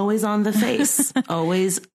 Always on the face.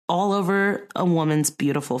 Always all over a woman's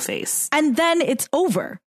beautiful face. And then it's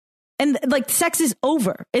over. And like sex is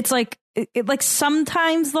over. It's like, like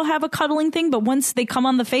sometimes they'll have a cuddling thing, but once they come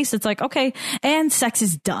on the face, it's like, okay, and sex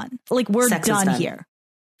is done. Like we're done here.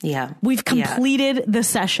 Yeah. We've completed the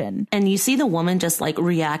session. And you see the woman just like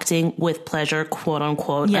reacting with pleasure, quote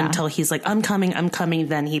unquote, until he's like, I'm coming.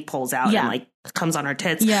 Then he pulls out and like comes on her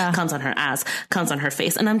tits, comes on her ass, comes on her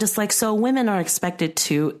face. And I'm just like, so women are expected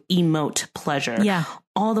to emote pleasure. Yeah.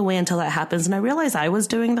 All the way until that happens. And I realized I was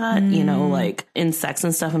doing that, like in sex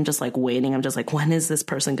and stuff. I'm just like waiting. I'm just like, when is this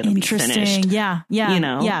person going to be finished? Yeah. Yeah.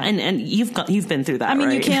 And you've been through that. I mean,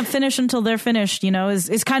 right? You can't finish until they're finished,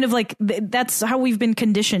 is kind of like, that's how we've been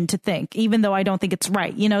conditioned to think, even though I don't think it's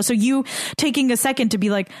right, so you taking a second to be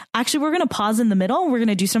like, actually, we're going to pause in the middle. We're going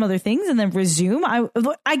to do some other things and then resume.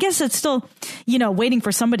 I guess it's still, waiting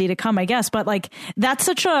for somebody to come, I guess. But like, that's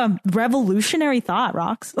such a revolutionary thought,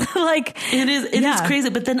 Rox. Like it is crazy.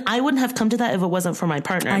 But then I wouldn't have come to that if it wasn't for my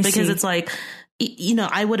partner, because it's like,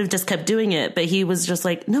 I would have just kept doing it. But he was just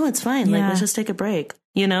like, no, it's fine. Like, let's just take a break.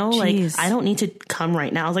 Like, I don't need to come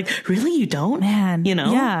right now. I was like, really? You don't? Man.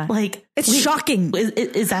 Like, it's shocking.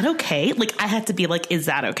 Is that okay? Like, I had to be like, is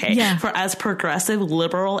that okay? Yeah. For as progressive,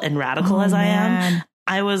 liberal, and radical as I am,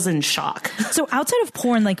 I was in shock. So outside of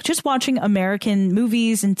porn, like just watching American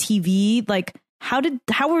movies and TV, like how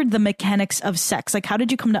were the mechanics of sex? Like, how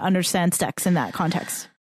did you come to understand sex in that context?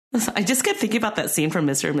 I just kept thinking about that scene from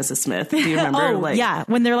Mr. and Mrs. Smith. Do you remember? Yeah.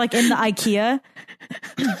 When they're like in the IKEA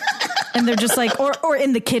and they're just like, or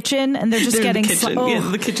in the kitchen and they're just getting,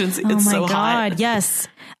 the kitchen. It's so hot. Yes.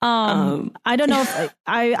 I don't know if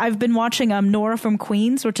I've been watching Nora from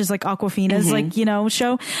Queens, which is like Awkwafina's like,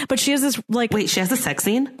 show, but she has this like, wait, she has a sex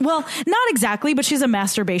scene? Well, not exactly, but she's a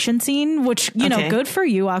masturbation scene, which, know, good for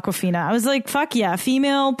you, Awkwafina. I was like, fuck yeah,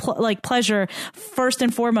 female pleasure first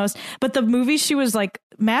and foremost. But the movie she was like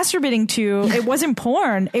masturbating to, it wasn't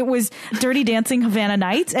porn. It was Dirty Dancing Havana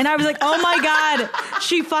Nights. And I was like, oh my God,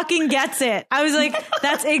 she fucking gets it. I was like,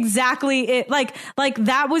 that's exactly it. Like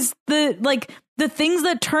that was the things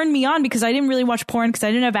that turned me on, because I didn't really watch porn because I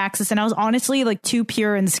didn't have access. And I was honestly like too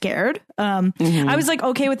pure and scared. I was like,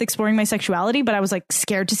 okay with exploring my sexuality, but I was like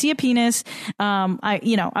scared to see a penis. I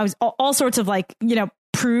was all sorts of like,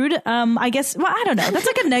 prude. I guess, well, I don't know. That's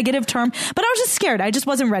like a negative term, but I was just scared. I just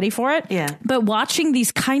wasn't ready for it. Yeah. But watching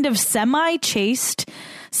these kind of semi-chaste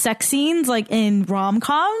sex scenes like in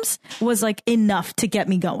rom-coms was like enough to get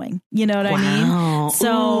me going. You know what I mean?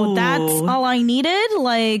 So that's all I needed.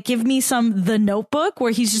 Like, give me some The Notebook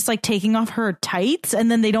where he's just like taking off her tights and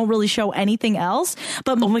then they don't really show anything else.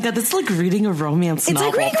 But oh my God, that's like reading a romance novel.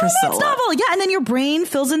 It's like reading a romance novel. Yeah. And then your brain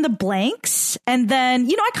fills in the blanks. And then,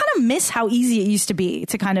 you know, I kind of miss how easy it used to be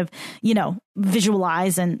to kind of, you know,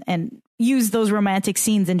 visualize and use those romantic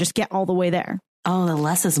scenes and just get all the way there. Oh, the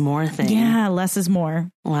less is more thing. Yeah, less is more.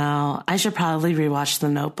 Wow. I should probably rewatch The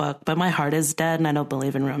Notebook, but my heart is dead and I don't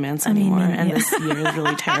believe in romance anymore. And this year is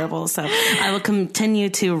really terrible. So I will continue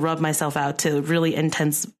to rub myself out to really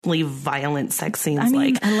intensely violent sex scenes.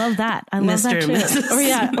 I love that. I love that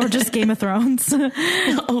too. Or just Game of Thrones.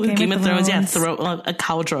 Game of Thrones. Yeah. Throw a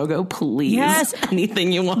Khal Drogo, please. Yes.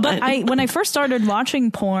 Anything you want. But when I first started watching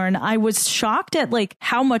porn, I was shocked at like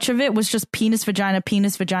how much of it was just penis, vagina,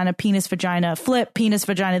 penis, vagina, penis, vagina, flip, penis,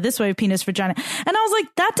 vagina, this way, penis, vagina. And I was like,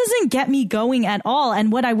 that doesn't get me going at all.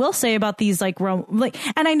 And what I will say about these and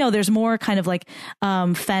I know there's more kind of like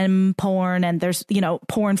femme porn and there's, you know,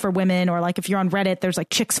 porn for women, or like if you're on Reddit, there's like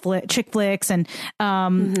chick flicks and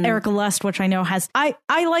Erica Lust, which I know has, I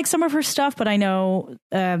like some of her stuff, but I know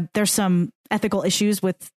there's some ethical issues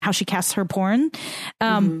with how she casts her porn.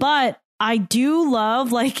 But I do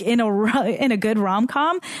love, like, in a good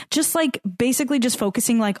rom-com, just like basically just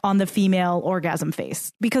focusing like on the female orgasm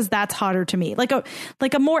face, because that's hotter to me. Like a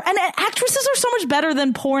more, and actresses are so much better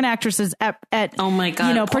than porn actresses at oh my God,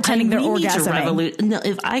 you know, pretending they're orgasming. No,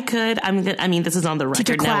 if I could, this is on the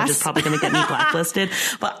record now, which is probably going to get me blacklisted,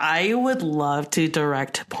 but I would love to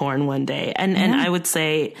direct porn one day, and I would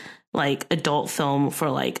say like adult film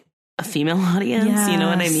for like a female audience, you know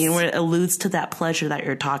what I mean, where it alludes to that pleasure that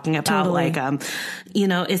you're talking about. Totally. Like, you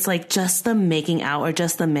know, it's like just the making out or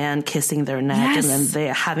just the man kissing their neck and then they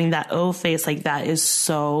having that O face, like that is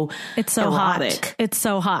so, it's so erotic. Hot. It's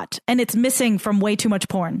so hot. And it's missing from way too much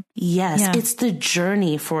porn. Yes. Yeah. It's the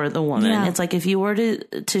journey for the woman. Yeah. It's like, if you were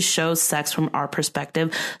to show sex from our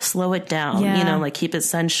perspective, slow it down, you know, like keep it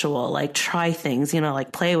sensual, like try things, you know,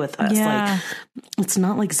 like play with us. Like, it's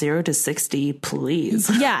not like 0 to 60, please.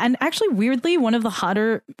 Yeah. And actually, weirdly, one of the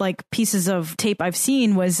hotter like pieces of tape I've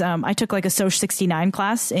seen was I took like a Soch 69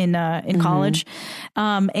 class in college,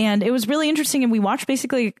 and it was really interesting. And we watched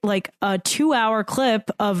basically like a 2-hour clip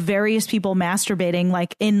of various people masturbating,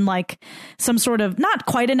 like in like some sort of, not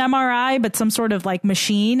quite an MRI, but some sort of like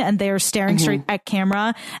machine, and they're staring straight at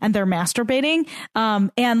camera and they're masturbating.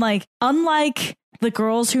 And like, unlike the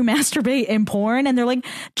girls who masturbate in porn, and they're like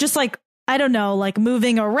just like, I don't know, like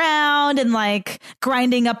moving around and like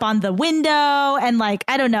grinding up on the window and like,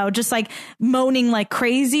 I don't know, just like moaning like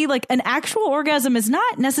crazy. Like an actual orgasm is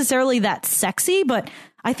not necessarily that sexy, but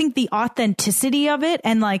I think the authenticity of it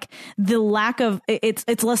and like the lack of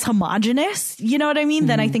it's less homogenous, you know what I mean,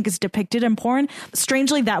 than I think is depicted in porn.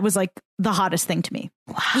 Strangely, that was like the hottest thing to me,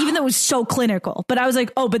 even though it was so clinical. But I was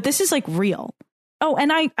like, oh, but this is like real. Oh,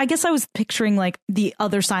 and I guess I was picturing like the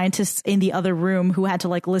other scientists in the other room who had to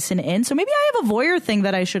like listen in. So maybe I have a voyeur thing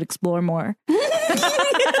that I should explore more.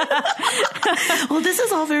 Well, this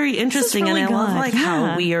is all very interesting. Really, and I love like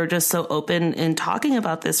how we are just so open in talking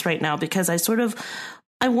about this right now, because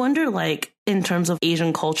I wonder, like, in terms of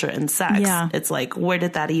Asian culture and sex, it's like, where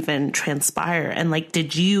did that even transpire? And like,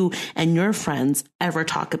 did you and your friends ever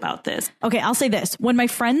talk about this? Okay, I'll say this. When my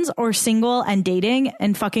friends are single and dating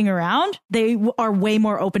and fucking around, they are way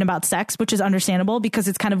more open about sex, which is understandable because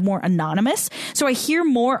it's kind of more anonymous. So I hear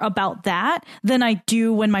more about that than I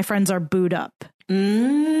do when my friends are booed up.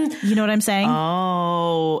 You know what I'm saying?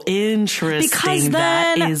 Oh, interesting. Because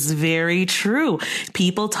that is very true.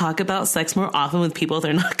 People talk about sex more often with people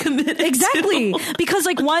they're not committed exactly. to. Because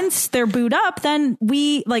like once they're booed up, then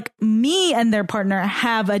we, like me and their partner,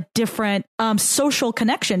 have a different social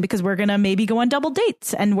connection, because we're going to maybe go on double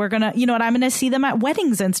dates and we're going to, you know what, I'm going to see them at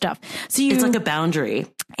weddings and stuff. So it's like a boundary.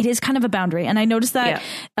 It is kind of a boundary. And I noticed that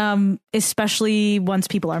especially once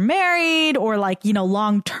people are married or like, you know,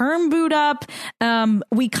 long-term boot up,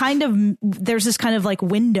 we kind of, there's this kind of like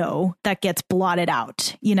window that gets blotted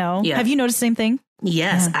out, you know? Have you noticed the same thing?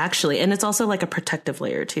 Yes, actually. And it's also like a protective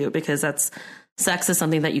layer too, because sex is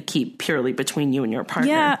something that you keep purely between you and your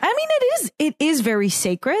partner. Yeah. I mean, it is very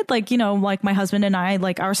sacred. Like, you know, like my husband and I,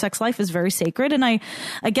 like our sex life is very sacred. And I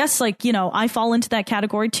guess like, you know, I fall into that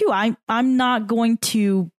category too. I'm not going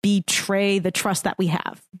to betray the trust that we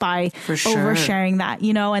have by oversharing that,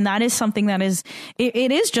 you know, and that is something that is,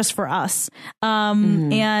 it is just for us.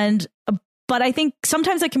 But I think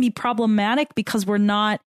sometimes that can be problematic because we're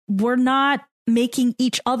not making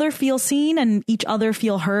each other feel seen and each other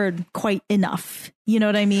feel heard quite enough. You know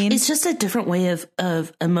what I mean? It's just a different way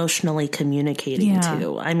of emotionally communicating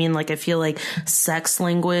too. I mean, like, I feel like sex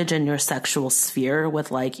language and your sexual sphere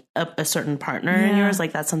with like a certain partner in yours,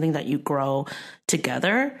 like that's something that you grow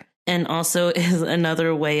together. And also is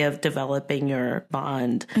another way of developing your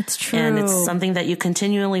bond. It's true. And it's something that you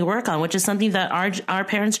continually work on, which is something that our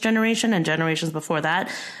parents' generation and generations before that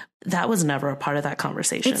was never a part of that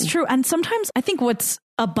conversation. It's true. And sometimes I think what's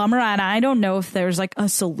a bummer, and I don't know if there's like a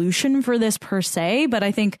solution for this per se, but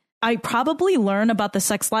I think I probably learn about the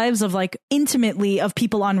sex lives of like intimately of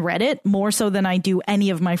people on Reddit more so than I do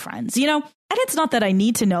any of my friends, you know? And it's not that I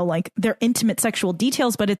need to know like their intimate sexual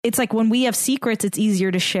details, but it's like when we have secrets, it's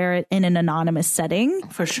easier to share it in an anonymous setting.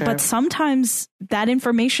 For sure. But sometimes that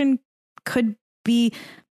information could be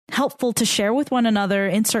helpful to share with one another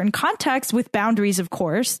in certain contexts with boundaries, of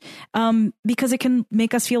course, because it can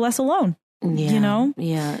make us feel less alone. Yeah, you know?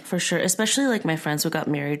 Yeah, for sure. Especially like my friends who got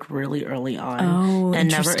married really early on and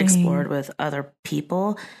never explored with other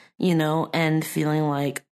people, you know, and feeling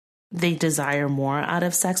like they desire more out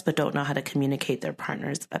of sex, but don't know how to communicate their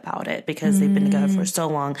partners about it because they've been together for so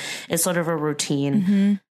long. It's sort of a routine.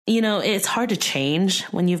 Mm-hmm. You know, it's hard to change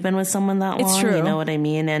when you've been with someone that long. It's true. You know what I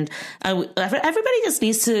mean? And everybody just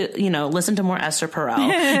needs to, you know, listen to more Esther Perel.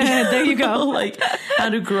 There you go. Like how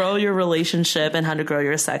to grow your relationship and how to grow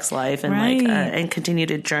your sex life and like and continue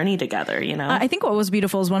to journey together, you know? I think what was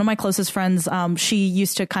beautiful is one of my closest friends, she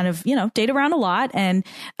used to kind of, you know, date around a lot and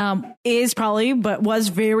was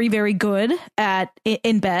very, very good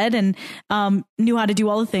in bed and knew how to do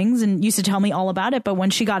all the things and used to tell me all about it. But when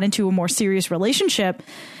she got into a more serious relationship,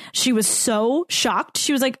 she was so shocked.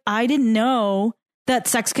 She was like, I didn't know that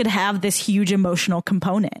sex could have this huge emotional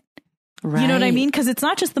component. Right. You know what I mean? Because it's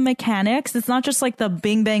not just the mechanics. It's not just like the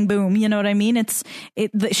bing, bang, boom. You know what I mean?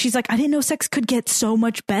 She's like, I didn't know sex could get so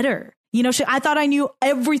much better. You know, I thought I knew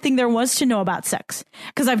everything there was to know about sex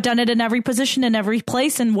because I've done it in every position, in every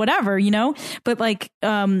place and whatever, you know, but like,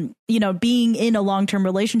 you know, being in a long-term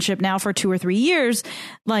relationship now for 2 or 3 years,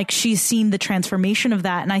 like she's seen the transformation of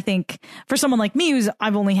that. And I think for someone like me,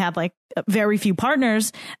 I've only had like very few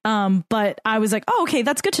partners. But I was like, oh, okay,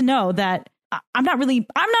 that's good to know that I'm not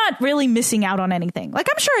really missing out on anything. Like,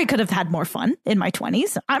 I'm sure I could have had more fun in my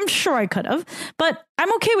 20s. I'm sure I could have, but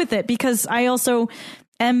I'm okay with it because I also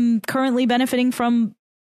am currently benefiting from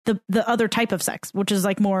the other type of sex, which is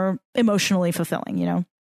like more emotionally fulfilling, you know?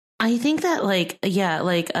 I think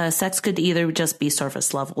that sex could either just be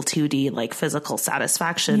surface level 2D, like physical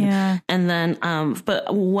satisfaction. Yeah. And then,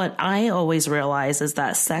 but what I always realize is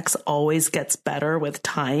that sex always gets better with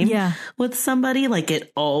time with somebody. Like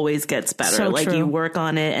it always gets better. So like true. You work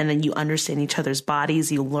on it and then you understand each other's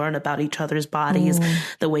bodies. You learn about each other's bodies,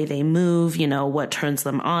 the way they move, you know, what turns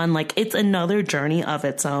them on. Like it's another journey of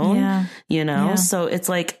its own, you know? Yeah. So it's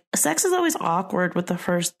like, sex is always awkward with the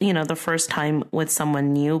first time with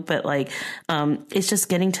someone new, but like, it's just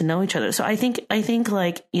getting to know each other. So I think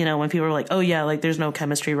like, you know, when people are like, oh yeah, like there's no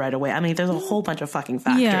chemistry right away. I mean, there's a whole bunch of fucking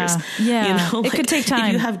factors. Yeah. You know, it could take time.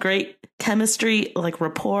 If you have great chemistry, like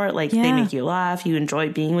rapport, like they make you laugh, you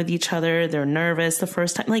enjoy being with each other, they're nervous the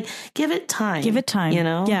first time, like give it time. You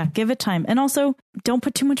know? Yeah, give it time. And also don't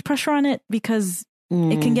put too much pressure on it because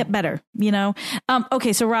it can get better, you know?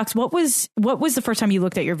 Okay. So Rox, what was the first time you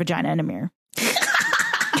looked at your vagina in a mirror?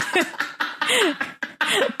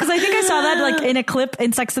 Because I think I saw that like in a clip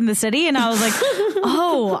in Sex and the City and I was like,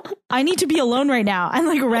 oh, I need to be alone right now. And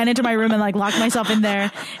like ran into my room and like locked myself in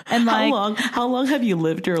there. And like, how long have you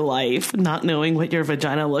lived your life not knowing what your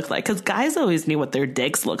vagina looked like? Because guys always knew what their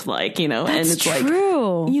dicks looked like, you know? That's and it's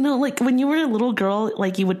true. Like, you know, like when you were a little girl,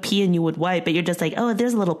 like you would pee and you would wipe, but you're just like, oh,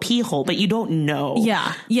 there's a little pee hole, but you don't know.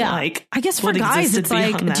 Yeah. Like, I guess for guys, it's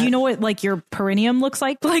like, do you know what like your perineum looks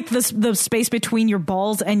like? Like the space between your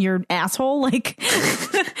balls and your asshole? Like,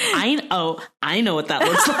 I know what that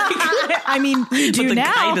looks like. I mean, you do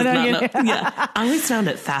now. Guy does not know. Yeah. I always found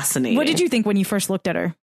it fascinating. What did you think when you first looked at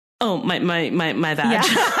her? Oh, my vag.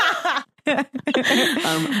 Yeah.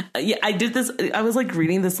 I did this. I was like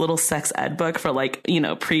reading this little sex ed book for like, you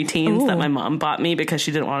know, preteens that my mom bought me because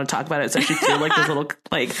she didn't want to talk about it. So she threw like this little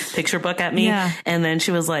like picture book at me. Yeah. And then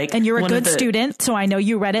she was like, and you're a good student. So I know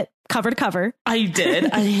you read it cover to cover. I did.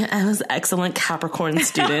 I was an excellent Capricorn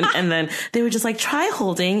student. And then they were just like, try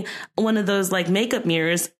holding one of those like makeup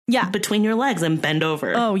mirrors between your legs and bend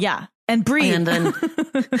over. Oh, yeah. And breathe. And then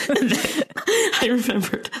I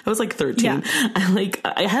remembered I was like 13. Yeah.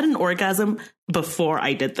 I had an orgasm before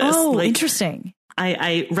I did this. Oh, like, interesting.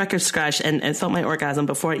 I record scratched and felt my orgasm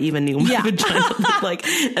before I even knew my vagina looked like.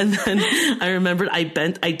 And then I remembered I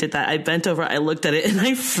bent over, I looked at it, and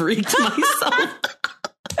I freaked myself.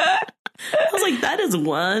 I was like, that is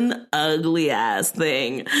one ugly ass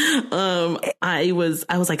thing. I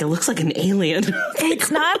was like, it looks like an alien.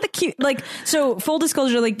 It's not the cute, like, so full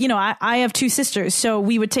disclosure, like, you know, I have two sisters, so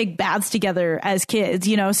we would take baths together as kids,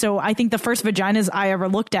 you know, so I think the first vaginas I ever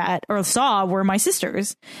looked at or saw were my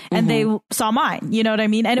sisters, and they saw mine, you know what I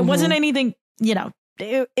mean? And it wasn't anything, you know,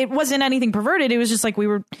 it wasn't anything perverted. It was just like we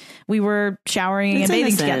were showering and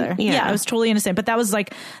bathing together. Yeah, it was totally innocent. But that was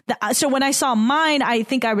like, so when I saw mine, I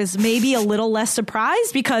think I was maybe a little less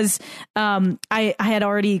surprised because I had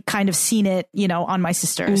already kind of seen it, you know, on my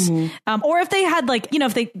sisters. Or if they had like, you know,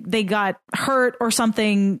 if they got hurt or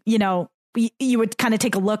something, you know, you would kind of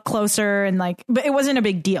take a look closer and like, but it wasn't a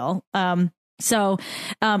big deal. So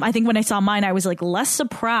I think when I saw mine, I was like less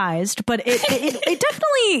surprised, but it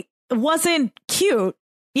definitely wasn't cute.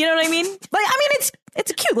 You know what I mean? Like, I mean, it's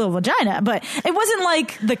a cute little vagina, but it wasn't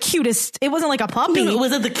like the cutest. It wasn't like a puppy. No,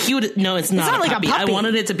 was it the cutest? No, it's not like a puppy. I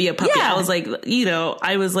wanted it to be a puppy. Yeah. I was like, you know,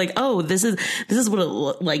 I was like, oh, this is what it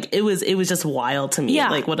looked like. It was just wild to me,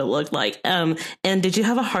 like what it looked like. And did you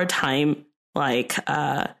have a hard time, like,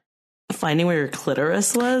 finding where your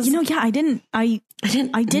clitoris was? You know, yeah, I didn't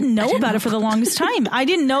know about it for the longest time. I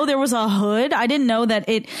didn't know there was a hood. I didn't know that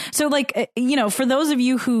it. So like, you know, for those of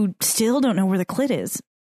you who still don't know where the clit is,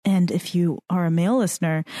 and if you are a male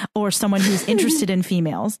listener or someone who's interested in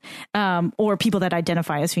females, or people that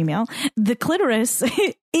identify as female, the clitoris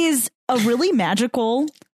is a really magical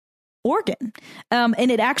organ. And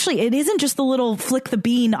it isn't just the little flick the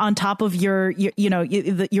bean on top of your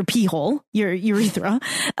your pee hole, your urethra,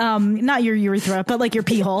 not your urethra, but like your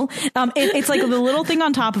pee hole. It's like the little thing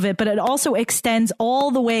on top of it, but it also extends all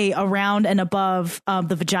the way around and above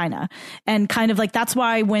the vagina. And kind of like, that's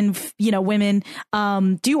why when, you know, women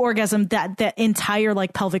do orgasm, that entire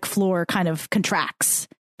like pelvic floor kind of contracts.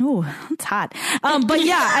 Ooh, that's hot. But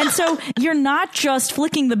yeah. And so you're not just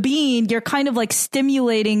flicking the bean, you're kind of like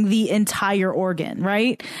stimulating the entire organ.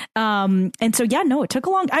 Right. And so, yeah, no, it took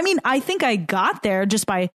I mean, I think I got there just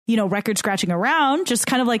by, you know, record scratching around, just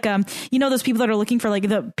kind of like, you know, those people that are looking for like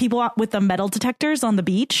the people with the metal detectors on the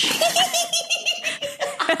beach.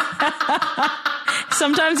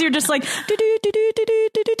 Sometimes you're just like,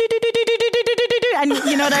 and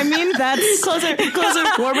you know what I mean? That's closer,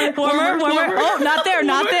 warmer. Oh, not there.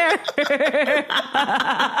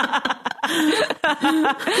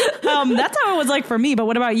 That's how it was like for me. But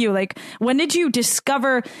what about you? Like, when did you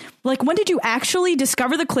actually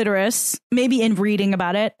discover the clitoris? Maybe in reading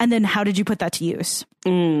about it. And then how did you put that to use?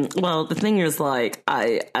 Well, the thing is, like,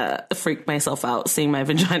 I freaked myself out seeing my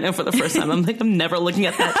vagina for the first time. I'm like, I'm never looking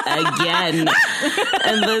at that again.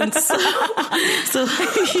 And then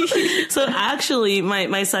so actually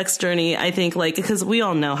my sex journey, I think, like, because we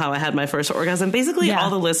all know how I had my first orgasm. Basically, all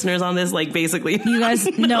the listeners on this, like, basically, you guys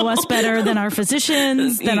know us better than our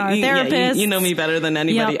physicians, than our therapists. You know me better than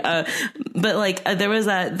anybody. Yep. But like, there was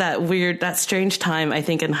that strange time, I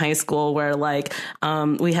think, in high school where like,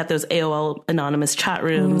 we had those AOL anonymous chat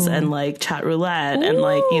rooms and like chat roulette and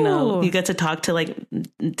like, you know, you get to talk to like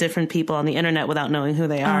different people on the internet without knowing who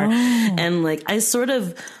they are. And like, I sort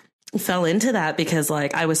of fell into that because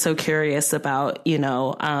like I was so curious about, you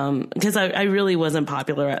know, because I really wasn't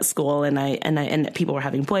popular at school and people were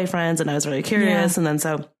having boyfriends and I was really curious. And then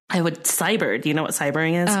so I would cyber. Do you know what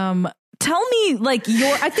cybering is? Tell me, like,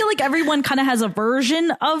 I feel like everyone kind of has a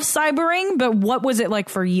version of cybering, but what was it like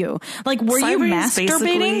for you? Like, were you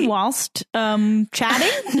masturbating whilst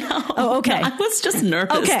chatting? No. Oh, okay. No, I was just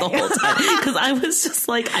nervous the whole time because I was just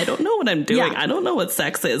like, I don't know what I'm doing. I don't know what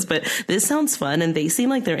sex is, but this sounds fun and they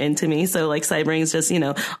seem like they're into me. So like cybering is just, you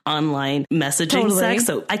know, online messaging sex.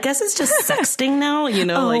 So I guess it's just sexting now, you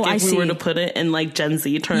know, like if we were to put it in like Gen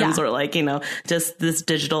Z terms or like, you know, just this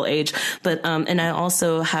digital age. But, and I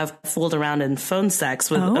also have fooled around in phone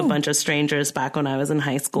sex with a bunch of strangers back when I was in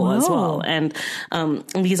high school as well. And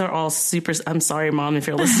these are all super, I'm sorry, Mom, if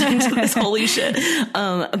you're listening to this, holy shit.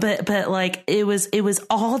 But like it was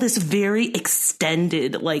all this very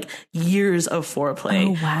extended, like years of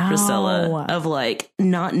foreplay, Priscilla, of like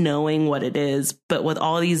not knowing what it is, but with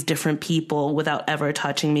all these different people without ever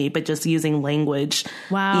touching me, but just using language.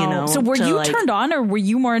 Wow. You know, so were you like, turned on, or were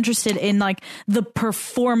you more interested in like the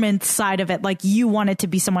performance side of it? Like you wanted to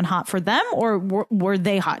be someone hot for them, or were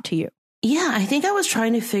they hot to you? Yeah, I think I was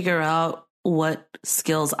trying to figure out what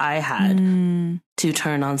skills I had to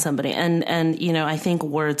turn on somebody. And, you know, I think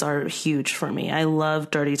words are huge for me. I love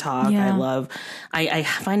dirty talk. Yeah. I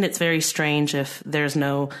find it's very strange if there's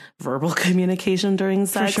no verbal communication during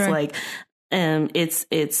sex. Like,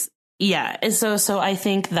 Yeah. And so I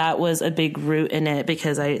think that was a big root in it,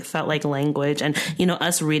 because I felt like language and,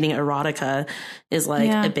 us reading erotica is like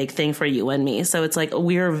a big thing for you and me. So it's like,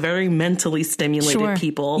 we're very mentally stimulated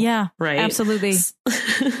people. Yeah. Right. Absolutely.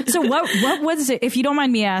 So what was it, if you don't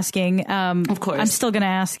mind me asking? Of course. I'm still going to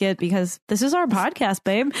ask it because this is our podcast,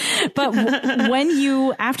 babe. But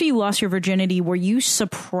after you lost your virginity, were you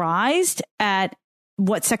surprised at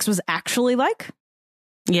what sex was actually like?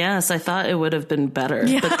 Yes, I thought it would have been better,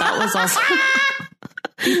 but that was also...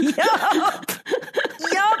 Yup.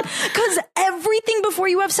 Because everything before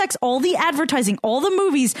you have sex, all the advertising, all the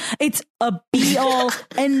movies, it's a be all,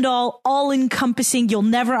 end all encompassing. You'll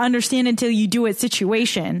never understand until you do it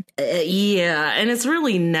situation. Yeah. And it's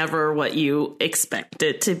really never what you expect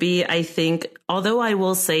it to be. I think, although I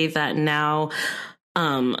will say that now,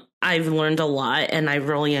 I've learned a lot and I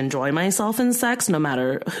really enjoy myself in sex, no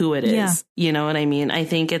matter who it is. Yeah. You know what I mean? I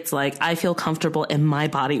think it's like, I feel comfortable in my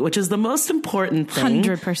body, which is the most important thing.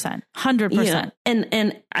 100%. 100%. Yeah.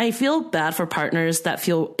 And I feel bad for partners that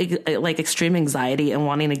feel like extreme anxiety and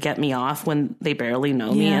wanting to get me off when they barely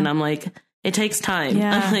know me. And I'm like, it takes time.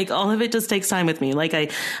 Yeah. I'm like, all of it just takes time with me. Like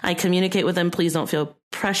I communicate with them. Please don't feel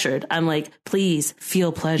pressured. I'm like, please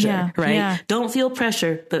feel pleasure, right? Yeah. Don't feel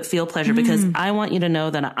pressure, but feel pleasure, because I want you to know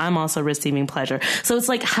that I'm also receiving pleasure. So it's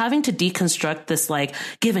like having to deconstruct this, like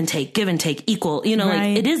give and take equal,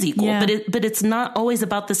 like it is equal, but it's not always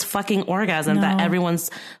about this fucking orgasm that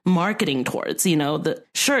everyone's marketing towards,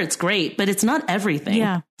 sure, it's great, but it's not everything.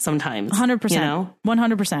 Yeah. Sometimes 100%,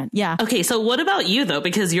 100%. Yeah. Okay. So what about you though?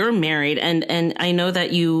 Because you're married and I know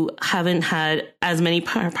that you haven't had as many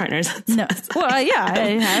partners. No. Well, yeah.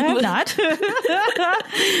 I have not.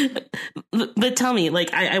 But tell me,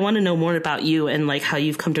 like, I want to know more about you and like how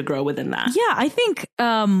you've come to grow within that. Yeah, I think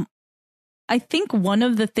one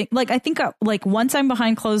of the things, like, I think like once I'm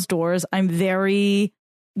behind closed doors, I'm very,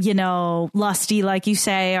 lusty, like you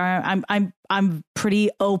say, or I'm pretty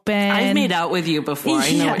open. I've made out with you before.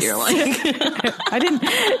 I know what you're like. I didn't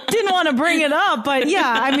want to bring it up, but yeah,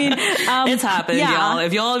 I mean, it's happened, y'all.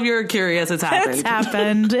 If you're curious, it's happened. It's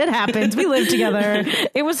happened. It happens. We lived together.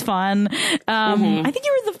 It was fun. I think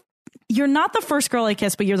you're not the first girl I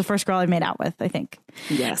kissed, but you're the first girl I made out with, I think.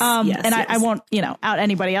 Yes. I won't, out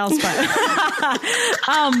anybody else, but,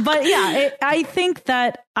 but yeah, I think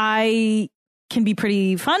that I can be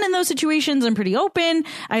pretty fun in those situations. I'm pretty open.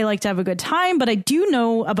 I like to have a good time, but I do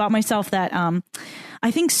know about myself that, I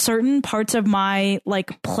think certain parts of my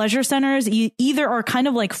like pleasure centers either are kind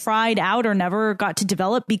of like fried out or never got to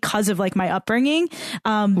develop because of like my upbringing.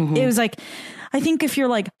 It was like, I think if you're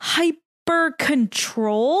like hyper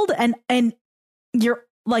controlled and your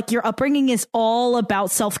upbringing is all about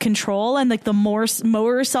self-control, and like the more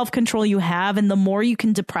self-control you have and the more you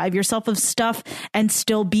can deprive yourself of stuff and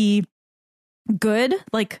still be good,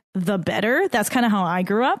 like the better. That's kind of how I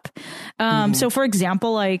grew up. So for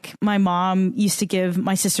example, like my mom used to give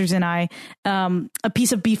my sisters and I a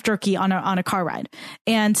piece of beef jerky on a car ride.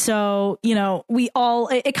 And so,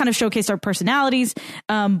 it kind of showcased our personalities.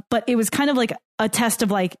 But it was kind of like a test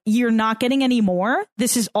of like, you're not getting any more.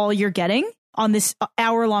 This is all you're getting on this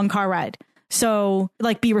hour-long car ride. So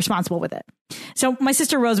like, be responsible with it. So my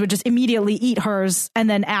sister Rose would just immediately eat hers and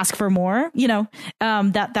then ask for more,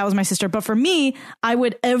 that was my sister. But for me, I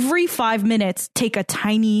would every 5 minutes take a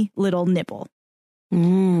tiny little nibble,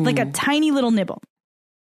 like a tiny little nibble.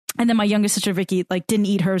 And then my youngest sister, Vicky, like didn't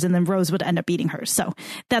eat hers, and then Rose would end up eating hers. So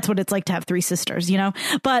that's what it's like to have three sisters,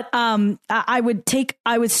 but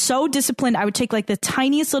I was so disciplined. I would take like the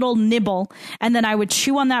tiniest little nibble, and then I would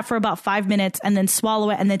chew on that for about 5 minutes and then swallow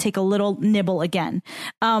it and then take a little nibble again.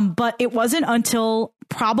 But it wasn't until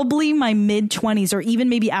probably my mid-20s, or even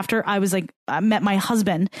maybe after I was like, I met my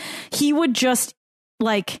husband, he would just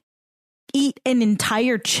like eat an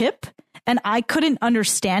entire chip and I couldn't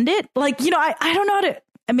understand it. Like, I don't know how to.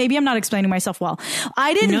 Maybe I'm not explaining myself well.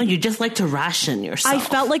 I didn't. No, you just like to ration yourself. I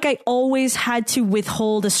felt like I always had to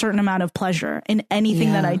withhold a certain amount of pleasure in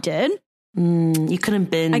anything that I did. You couldn't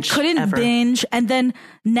binge. I couldn't binge. And then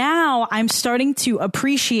now I'm starting to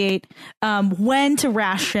appreciate when to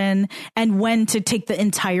ration and when to take the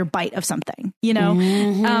entire bite of something,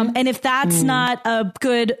 and if that's not a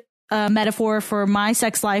good metaphor for my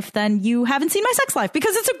sex life, then you haven't seen my sex life,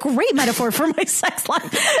 because it's a great metaphor for my sex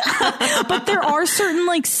life. But there are certain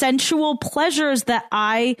like sensual pleasures that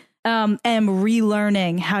I am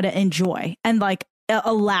relearning how to enjoy and like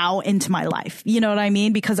allow into my life. You know what I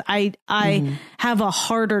mean? Because I have a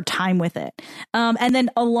harder time with it. And then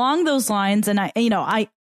along those lines, and I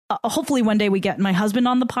hopefully one day we get my husband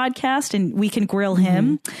on the podcast and we can grill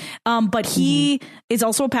him. But he is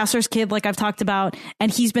also a pastor's kid, like I've talked about,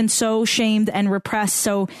 and he's been so shamed and repressed.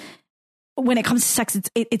 So when it comes to sex,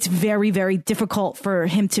 it's very, very difficult for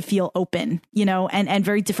him to feel open, you know, and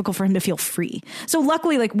very difficult for him to feel free. So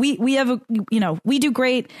luckily, like we have we do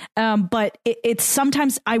great. But it's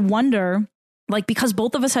sometimes I wonder, like, because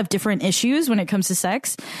both of us have different issues when it comes to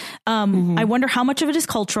sex. I wonder how much of it is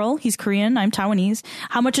cultural. He's Korean, I'm Taiwanese.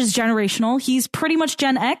 How much is generational? He's pretty much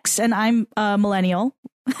Gen X and I'm millennial.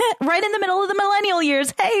 Right in the middle of the millennial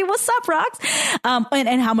years. Hey, what's up, Rox?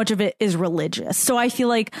 And how much of it is religious. So I feel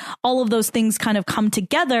like all of those things kind of come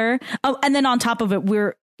together. Oh, and then on top of it,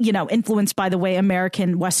 we're, you know, influenced by the way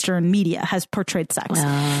American Western media has portrayed sex.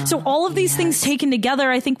 So all of these things taken together,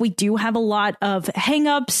 I think we do have a lot of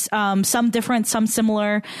hangups, some different, some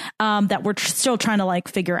similar, that we're still trying to like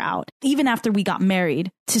figure out. Even after we got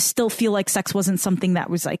married, to still feel like sex wasn't something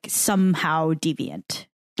that was like somehow deviant.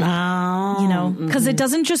 You know, because it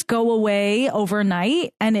doesn't just go away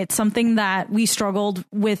overnight. And it's something that we struggled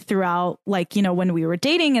with throughout, like, you know, when we were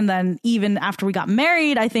dating. And then even after we got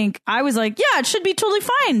married, I think I was like, yeah, it should be totally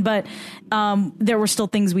fine. But there were still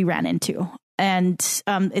things we ran into. And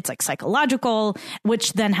it's like psychological,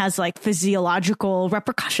 which then has like physiological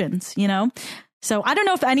repercussions, you know. So I don't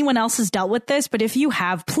know if anyone else has dealt with this, but if you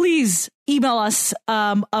have, please email us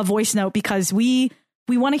a voice note, because we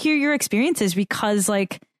want to hear your experiences, because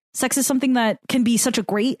like sex is something that can be such a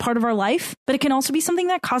great part of our life, but it can also be something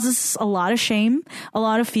that causes a lot of shame, a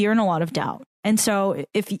lot of fear, and a lot of doubt. And so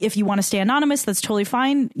if you want to stay anonymous, that's totally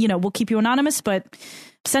fine. You know, we'll keep you anonymous, but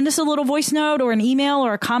send us a little voice note or an email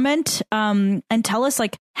or a comment, and tell us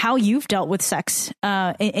like how you've dealt with sex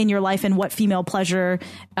in your life and what female pleasure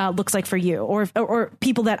looks like for you, or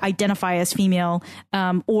people that identify as female,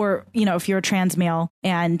 or, you know, if you're a trans male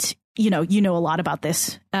and you know a lot about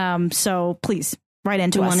this. So please write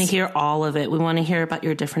into us. We want to hear all of it. We want to hear about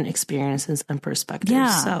your different experiences and perspectives. Yeah.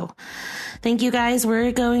 So thank you guys.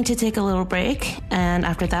 We're going to take a little break. And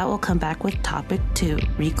after that, we'll come back with topic 2,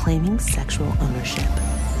 reclaiming sexual ownership.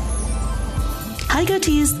 Hi,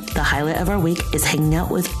 Goatees. The highlight of our week is hanging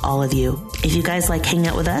out with all of you. If you guys like hanging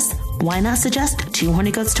out with us, why not suggest 2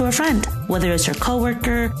 Horny Goats to a friend? Whether it's your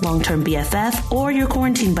coworker, long-term BFF, or your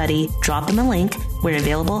quarantine buddy, drop them a link. We're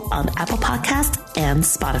available on Apple Podcasts and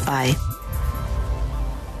Spotify.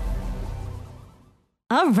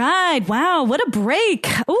 All right. Wow. What a break.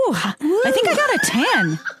 Ooh, I think I got a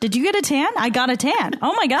tan. Did you get a tan? I got a tan.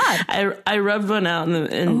 Oh my God. I rubbed one out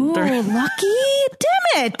and lucky.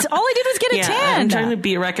 Damn it. All I did was get a tan. I'm trying to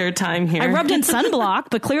beat record time here. I rubbed in sunblock,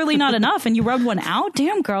 but clearly not enough. And you rubbed one out?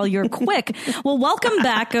 Damn, girl, you're quick. Well, welcome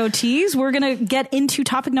back, Goatees. We're going to get into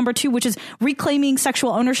topic number 2, which is reclaiming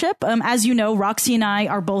sexual ownership. As you know, Roxy and I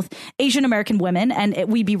are both Asian American women, and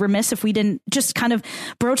we'd be remiss if we didn't just kind of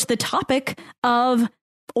broach the topic of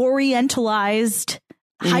orientalized,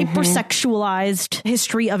 hypersexualized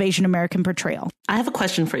history of Asian American portrayal. I have a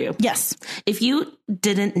question for you. Yes. If you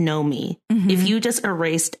didn't know me, if you just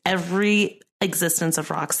erased every existence of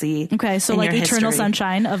Roxy. Okay, so like Eternal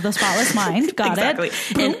Sunshine of the Spotless Mind. Got exactly.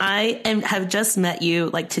 it. And I have just met you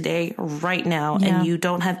like today, right now, and you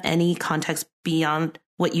don't have any context beyond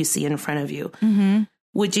what you see in front of you.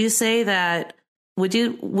 Would you say that Would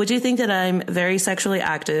you think that I'm very sexually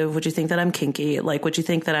active? Would you think that I'm kinky? Like, would you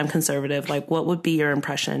think that I'm conservative? Like, what would be your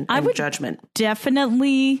impression and judgment?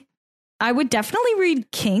 I would definitely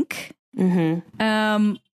read kink.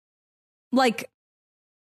 Like,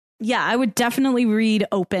 yeah, I would definitely read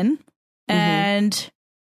open. And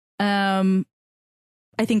I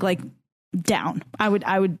think like down. I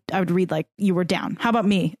would read like you were down. How about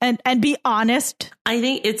me? And be honest. I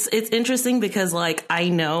think it's interesting because like I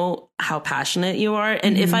know how passionate you are,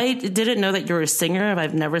 and if I didn't know that you're a singer, if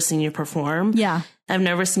I've never seen you perform, I've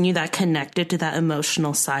never seen you that connected to that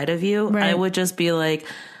emotional side of you, right. I would just be like,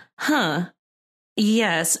 huh,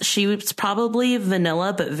 yes, she was probably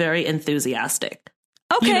vanilla but very enthusiastic.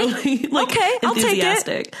 Okay. You know, like okay. I'll take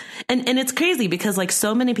it. And it's crazy because like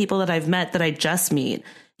so many people that I've met that I just meet,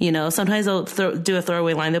 you know, sometimes they'll do a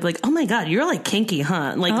throwaway line. They'll be like, oh my God, you're like kinky,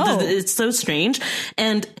 huh? Like it's so strange.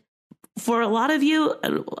 And for a lot of you,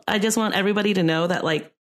 I just want everybody to know that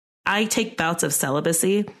like I take bouts of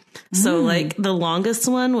celibacy. So like the longest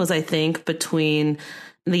one was, I think, between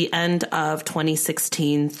the end of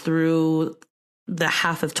 2016 through the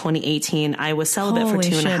half of 2018, I was celibate for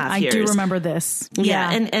 2.5 years. I do remember this.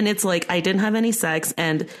 Yeah. And it's like, I didn't have any sex,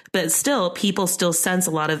 but still, people still sense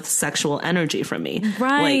a lot of sexual energy from me.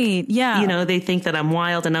 Right. Like, you know, they think that I'm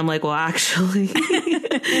wild, and I'm like, well, actually,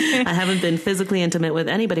 I haven't been physically intimate with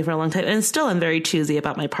anybody for a long time. And still, I'm very choosy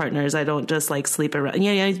about my partners. I don't just like sleep around.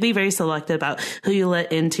 Yeah. You be very selective about who you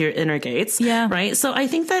let into your inner gates. Yeah. Right. So I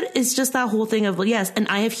think that it's just that whole thing of, yes. And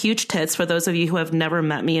I have huge tits, for those of you who have never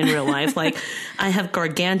met me in real life. Like, I have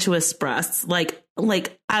gargantuous breasts,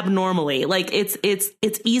 like abnormally. Like, it's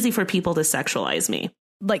easy for people to sexualize me.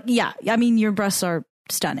 Like, yeah. I mean, your breasts are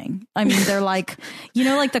stunning. I mean, they're like, you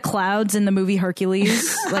know, like the clouds in the movie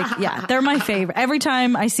Hercules. Like, yeah, they're my favorite. Every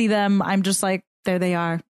time I see them, I'm just like, there they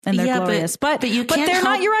are. And they're glorious, but they're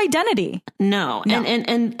not your identity. No.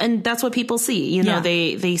 And that's what people see. You know,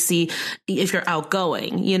 they see if you're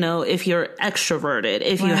outgoing, you know, if you're extroverted,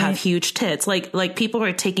 if you have huge tits, like people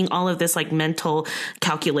are taking all of this like mental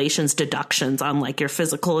calculations, deductions on like your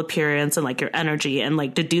physical appearance and like your energy, and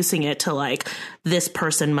like deducing it to like, this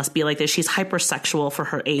person must be like this. She's hypersexual for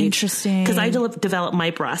her age. Interesting. Because I developed my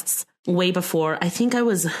breasts way before. I think I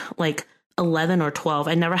was like 11 or 12.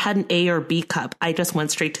 I never had an A or B cup. I just went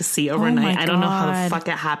straight to C overnight. I don't know how the fuck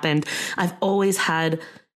it happened. I've always had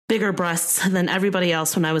bigger breasts than everybody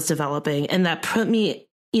else when I was developing. And that put me,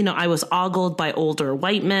 you know, I was ogled by older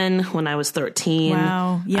white men when I was 13.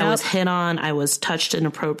 Wow. Yep. I was hit on. I was touched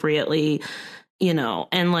inappropriately, you know,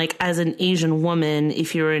 and like as an Asian woman,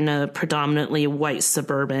 if you're in a predominantly white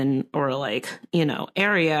suburban or like, you know,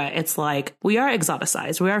 area, it's like we are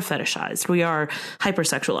exoticized, we are fetishized, we are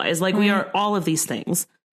hypersexualized, like we are all of these things.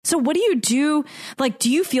 So what do you do? Like, do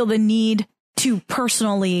you feel the need to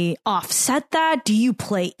personally offset that? Do you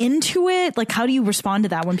play into it? Like, how do you respond to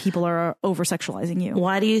that when people are over sexualizing you?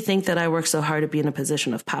 Why do you think that I work so hard to be in a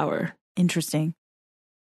position of power? Interesting.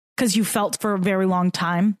 Because you felt for a very long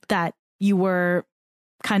time that you were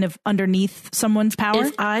kind of underneath someone's power?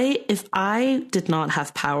 If I did not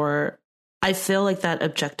have power, I feel like that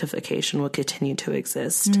objectification would continue to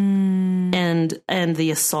exist, and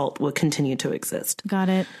the assault would continue to exist. Got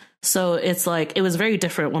it. So it's like, it was very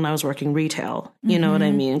different when I was working retail. You know what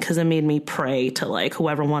I mean? Because it made me prey to like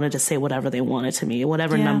whoever wanted to say whatever they wanted to me,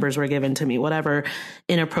 whatever numbers were given to me, whatever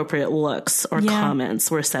inappropriate looks or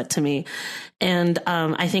comments were said to me. And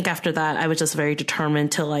I think after that, I was just very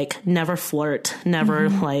determined to like never flirt, never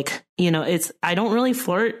like, you know, I don't really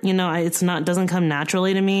flirt, you know, doesn't come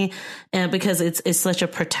naturally to me, and because it's such a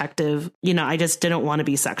protective, you know, I just didn't want to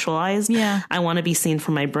be sexualized. Yeah. I want to be seen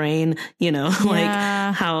from my brain, you know, like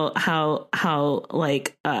how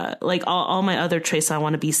like all my other traits I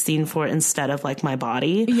want to be seen for instead of like my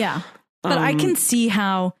body. Yeah. But I can see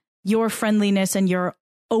how your friendliness and your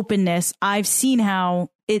openness, I've seen how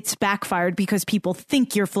it's backfired because people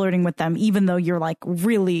think you're flirting with them, even though you're like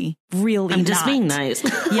really, really I'm just being nice.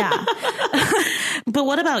 Yeah. But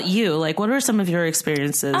what about you? Like, what are some of your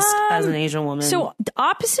experiences as an Asian woman? So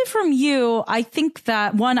opposite from you, I think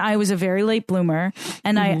that one, I was a very late bloomer,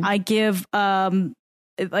 and I give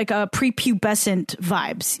like a prepubescent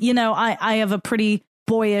vibes. You know, I have a pretty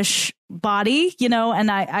boyish body, you know, and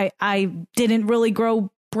I didn't really grow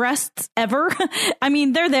breasts ever. I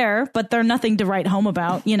mean, they're there, but they're nothing to write home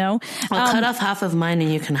about, you know. I'll cut off half of mine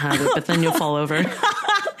and you can have it, but then you'll fall over.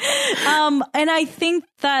 And I think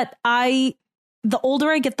that the older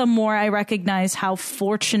I get, the more I recognize how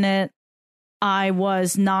fortunate I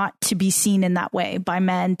was not to be seen in that way by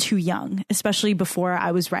men too young, especially before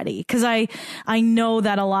I was ready. Because I know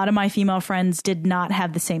that a lot of my female friends did not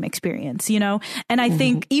have the same experience, you know. And I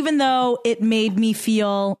think even though it made me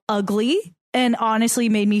feel ugly, and honestly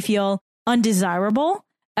made me feel undesirable,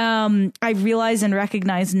 I realize and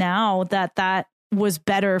recognize now that was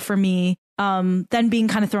better for me than being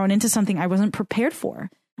kind of thrown into something I wasn't prepared for.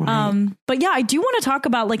 Right. But yeah, I do want to talk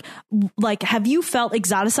about like, have you felt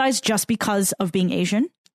exoticized just because of being Asian?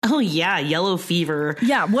 Oh, yeah. Yellow fever.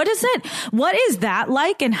 Yeah. What is that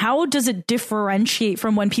like? And how does it differentiate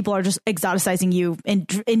from when people are just exoticizing you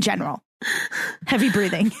in general? Heavy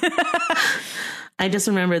breathing. I just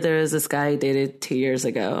remember there was this guy I dated 2 years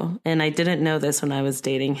ago, and I didn't know this when I was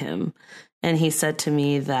dating him. And he said to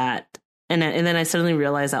me that, and then I suddenly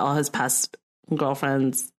realized that all his past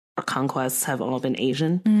girlfriends or conquests have all been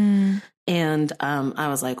Asian. And I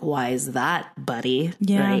was like, why is that, buddy?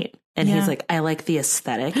 Yeah. Right. And he's like, I like the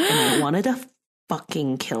aesthetic, and I wanted to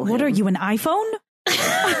fucking kill him. What are you, an iPhone?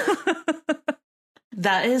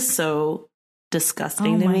 That is so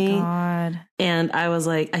disgusting to me. God. And I was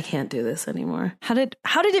like, I can't do this anymore. How did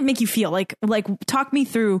it make you feel? Like talk me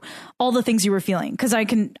through all the things you were feeling, because I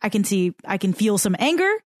can feel some anger,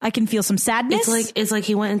 I can feel some sadness. It's like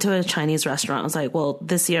he went into a Chinese restaurant. I was like, well,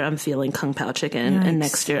 this year I'm feeling Kung Pao chicken, and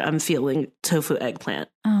next year I'm feeling tofu eggplant.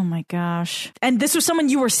 Oh my gosh! And this was someone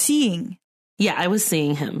you were seeing. Yeah, I was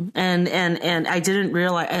seeing him, and I didn't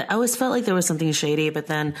realize. I always felt like there was something shady, but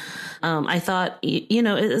then I thought,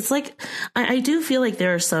 it's like I do feel like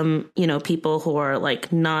there are some, people who are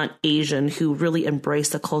like not Asian who really embrace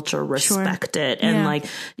the culture, respect it, and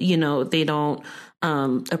they don't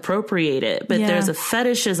appropriate it. But there's a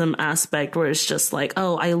fetishism aspect where it's just like,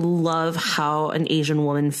 oh, I love how an Asian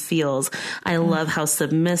woman feels. I love how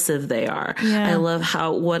submissive they are. I love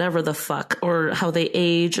how whatever the fuck, or how they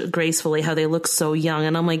age gracefully, how they look so young.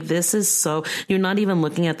 And I'm like, this is so, you're not even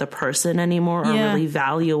looking at the person anymore or really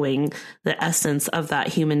valuing the essence of that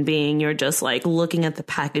human being. You're just like looking at the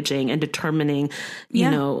packaging and determining,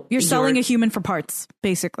 you're selling a human for parts,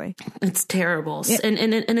 basically. It's terrible. And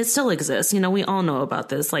it still exists. We all know about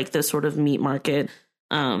this, like this sort of meat market,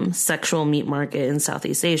 sexual meat market in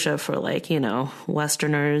Southeast Asia for like,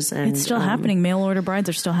 Westerners, and it's still happening. Mail order brides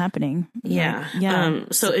are still happening.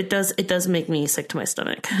 So it does make me sick to my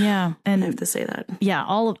stomach. And I have to say that.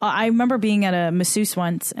 I remember being at a masseuse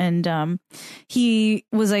once, and he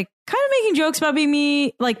was like kind of making jokes about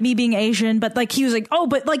me being Asian, but like he was like, oh,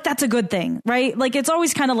 but like that's a good thing, right? Like it's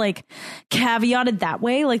always kind of like caveated that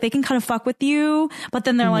way. Like they can kind of fuck with you, but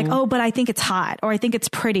then they're like, oh, but I think it's hot, or I think it's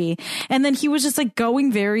pretty. And then he was just like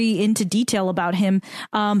going very into detail about him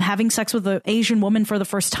having sex with an Asian woman for the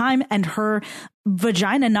first time, and her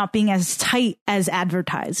vagina not being as tight as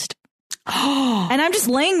advertised. And I'm just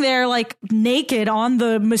laying there like naked on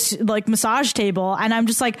the massage table, and I'm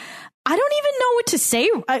just like, I don't even know what to say.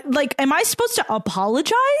 Am I supposed to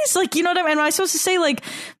apologize? Like, you know what I mean? Am I supposed to say like,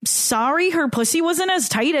 sorry, her pussy wasn't as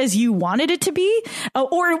tight as you wanted it to be?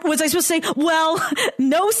 Or was I supposed to say, well,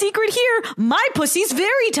 no secret here, my pussy's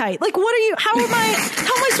very tight. Like, how am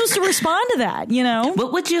I supposed to respond to that?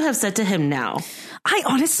 What would you have said to him now? I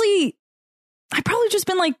probably just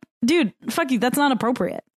been like, dude, fuck you. That's not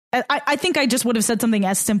appropriate. I think I just would have said something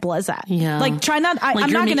as simple as that. Yeah. Like, try not,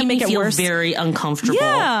 I'm not going to make it worse. Very uncomfortable.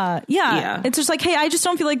 Yeah. It's just like, hey, I just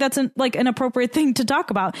don't feel like that's an appropriate thing to talk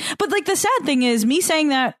about. But like the sad thing is, me saying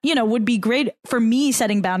that, would be great for me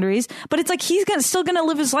setting boundaries, but it's like, he's still going to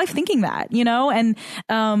live his life thinking that,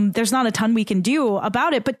 and there's not a ton we can do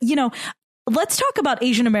about it. But, let's talk about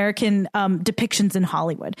Asian American depictions in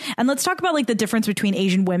Hollywood, and let's talk about like the difference between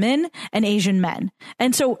Asian women and Asian men.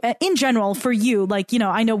 And so in general, for you, like,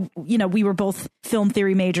 I know, we were both film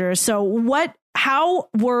theory majors. So how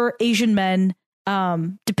were Asian men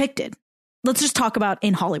depicted? Let's just talk about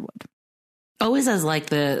in Hollywood. Always as like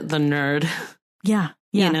the nerd. Yeah.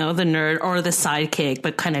 The nerd or the sidekick,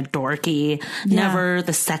 but kind of dorky. Never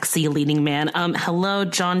the sexy leading man. Hello,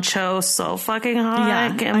 John Cho, so fucking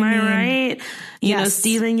hot. Am I right?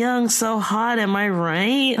 Stephen Young, so hot. Am I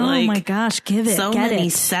right? Oh my gosh, give it. So many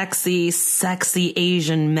sexy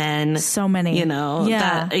Asian men. So many.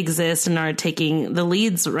 That exist and are taking the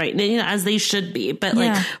leads right now, as they should be. But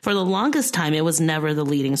like for the longest time, it was never the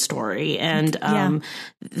leading story. And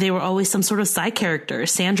they were always some sort of side character.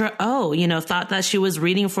 Sandra Oh, thought that she was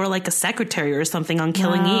reading for like a secretary or something on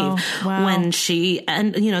Killing Eve when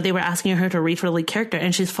they were asking her to read for the lead character,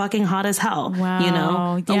 and she's fucking hot as hell.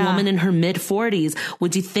 A woman in her mid 40s.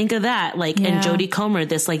 Would you think of that? Like, and Jodie Comer,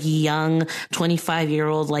 this like young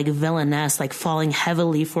 25-year-old like villainess, like falling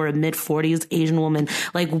heavily for a mid 40s Asian woman,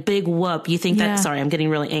 like big whoop. You think that, sorry, I'm getting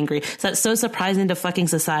really angry. So that's so surprising to fucking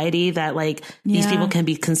society that like these people can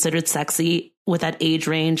be considered sexy with that age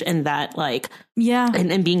range and that like,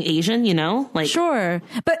 and being Asian, like. Sure.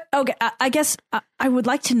 But okay, I guess I would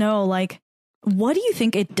like to know, like, what do you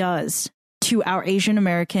think it does to our Asian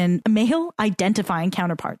American male identifying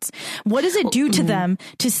counterparts? What does it do to them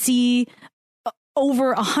to see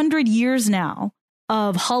over 100 years now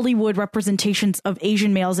of Hollywood representations of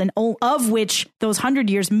Asian males, and of which those 100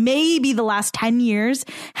 years, maybe the last 10 years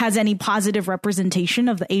has any positive representation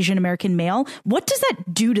of the Asian American male? What does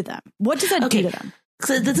that do to them? What does that do to them?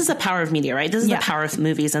 So this is the power of media, right? This is the power of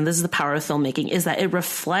movies, and this is the power of filmmaking, is that it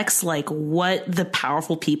reflects like what the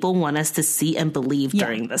powerful people want us to see and believe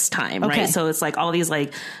during this time, right? So it's like all these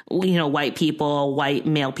like, white people, white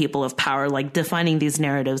male people of power, like defining these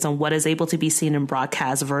narratives on what is able to be seen in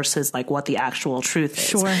broadcast versus like what the actual truth is.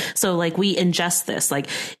 Sure. So like we ingest this, like,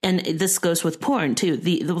 and this goes with porn too.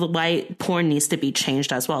 The white porn needs to be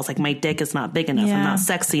changed as well. It's like, my dick is not big enough. I'm not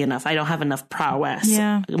sexy enough. I don't have enough prowess.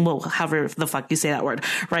 Well, however the fuck you say that word.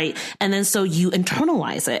 forward. Right. And then so you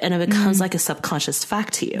internalize it and it becomes like a subconscious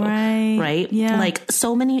fact to you. Right. Yeah. Like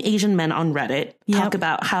so many Asian men on Reddit talk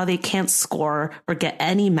about how they can't score or get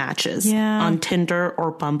any matches on Tinder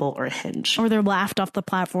or Bumble or Hinge. Or they're laughed off the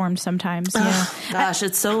platform sometimes. Gosh,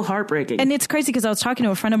 it's so heartbreaking. And it's crazy because I was talking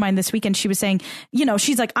to a friend of mine this week and she was saying, you know,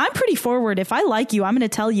 she's like, I'm pretty forward. If I like you, I'm going to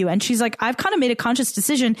tell you. And she's like, I've kind of made a conscious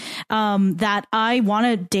decision that I want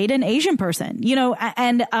to date an Asian person, you know,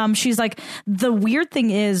 and she's like, the weird thing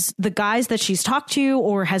is the guys that she's talked to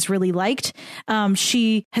or has really liked,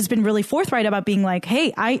 she has been really forthright about being like,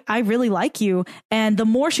 hey, I really like you. And the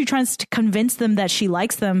more she tries to convince them that she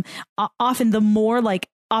likes them, often the more like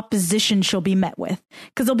opposition she'll be met with,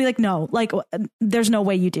 because they'll be like, no, like there's no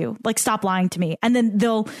way you do, like stop lying to me, and then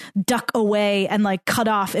they'll duck away and like cut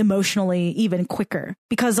off emotionally even quicker,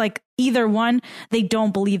 because like either one, they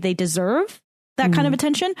don't believe they deserve that kind of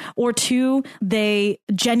attention, or two, they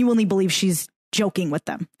genuinely believe she's joking with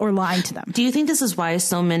them or lying to them. Do you think this is why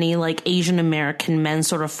so many like Asian American men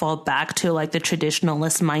sort of fall back to like the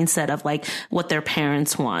traditionalist mindset of like what their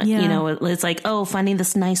parents want? You know, it's like, oh, finding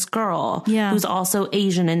this nice girl who's also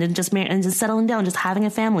Asian and then just and just settling down, just having a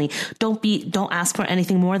family. Don't ask for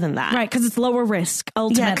anything more than that. Right. Because it's lower risk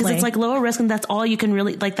ultimately. Yeah, because it's like lower risk and that's all you can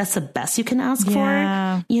really, like, that's the best you can ask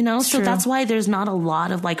for, you know? So that's why there's not a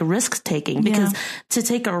lot of like risk taking, because to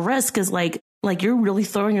take a risk is like you're really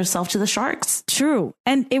throwing yourself to the sharks. True.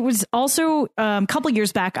 And it was also a couple of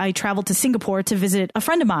years back, I traveled to Singapore to visit a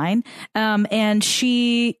friend of mine. And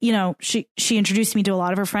she, you know, she introduced me to a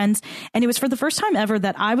lot of her friends. And it was for the first time ever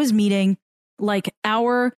that I was meeting like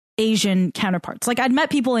our Asian counterparts. Like I'd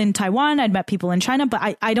met people in Taiwan, I'd met people in China,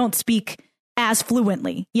 but I don't speak as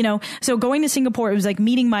fluently, you know? So going to Singapore, it was like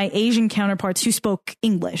meeting my Asian counterparts who spoke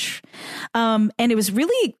English. And it was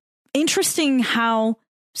really interesting how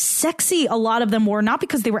sexy a lot of them were, not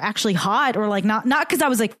because they were actually hot or like not because I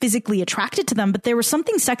was like physically attracted to them, but there was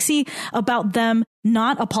something sexy about them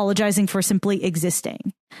not apologizing for simply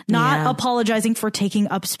existing, not apologizing for taking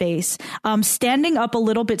up space, standing up a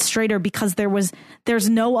little bit straighter because there's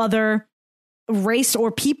no other race or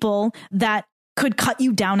people that could cut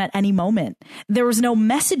you down at any moment. There was no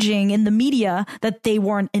messaging in the media that they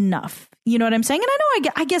weren't enough. You know what I'm saying? And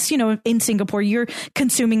I guess, you know, in Singapore, you're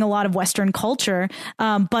consuming a lot of Western culture,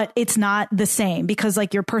 but it's not the same because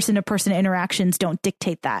like your person to person interactions don't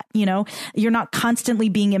dictate that. You know, you're not constantly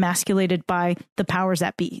being emasculated by the powers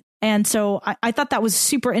that be. And so I thought that was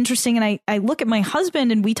super interesting. And I look at my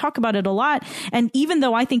husband and we talk about it a lot. And even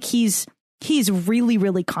though I think he's really,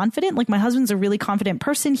 really confident. Like my husband's a really confident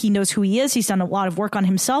person. He knows who he is. He's done a lot of work on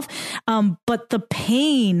himself. But the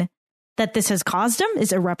pain that this has caused him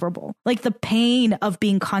is irreparable. Like the pain of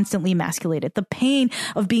being constantly emasculated, the pain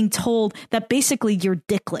of being told that basically you're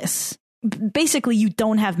dickless. Basically, you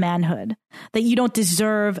don't have manhood, that you don't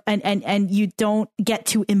deserve and you don't get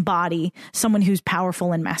to embody someone who's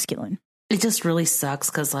powerful and masculine. It just really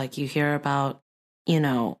sucks because like you hear about, you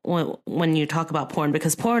know, when you talk about porn,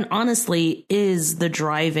 because porn honestly is the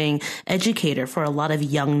driving educator for a lot of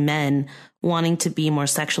young men wanting to be more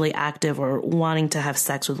sexually active or wanting to have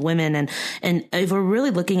sex with women. And if we're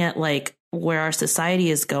really looking at like where our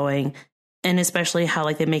society is going, and especially how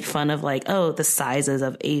like they make fun of like, oh, the sizes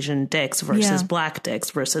of Asian dicks versus black dicks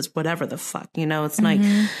versus whatever the fuck, you know, it's like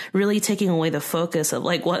really taking away the focus of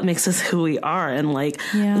like what makes us who we are and like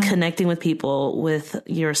connecting with people with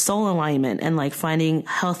your soul alignment and like finding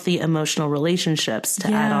healthy emotional relationships to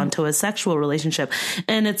add on to a sexual relationship.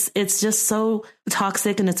 And it's just so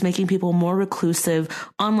toxic and it's making people more reclusive.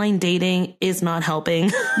 Online dating is not helping.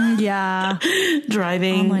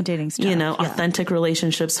 Driving online dating stuff, you know, authentic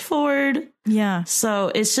relationships forward. Yeah.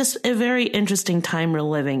 So it's just a very interesting time we're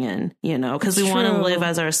living in, you know, because we want to live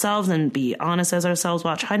as ourselves and be honest as ourselves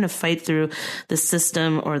while trying to fight through the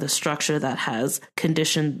system or the structure that has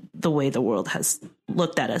conditioned the way the world has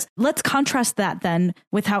looked at us. Let's contrast that then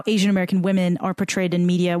with how Asian American women are portrayed in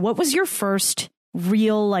media. What was your first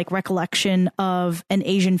real like recollection of an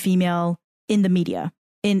Asian female in the media,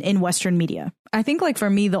 in Western media? I think like for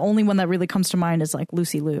me, the only one that really comes to mind is like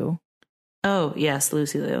Lucy Liu. Oh, yes,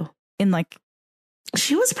 Lucy Liu. In like,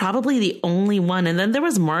 she was probably the only one. And then there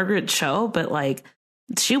was Margaret Cho, but like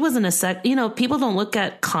she wasn't you know, people don't look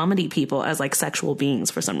at comedy people as like sexual beings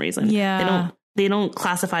for some reason. Yeah. They don't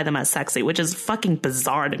classify them as sexy, which is fucking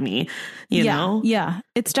bizarre to me, you know? Yeah.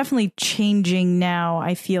 It's definitely changing now,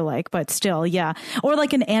 I feel like, but still, yeah. Or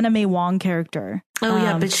like an Anna May Wong character. Oh,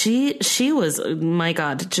 yeah. But she was, my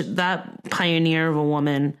God, that pioneer of a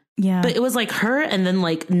woman. Yeah. But it was like her and then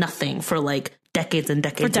like nothing for like decades and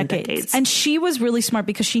decades and decades. And she was really smart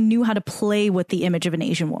because she knew how to play with the image of an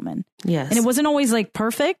Asian woman. Yes. And it wasn't always like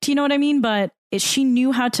perfect, you know what I mean? But she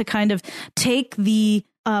knew how to kind of take the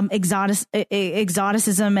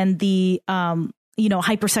exoticism and the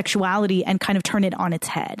hypersexuality and kind of turn it on its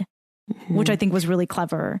head, which I think was really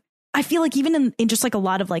clever. I feel like even in just like a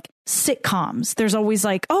lot of like sitcoms, there's always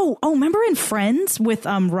like, remember in Friends with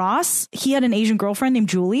Ross, he had an Asian girlfriend named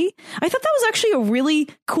Julie. I thought that was actually a really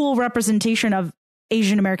cool representation of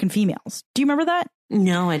Asian American females. Do you remember that?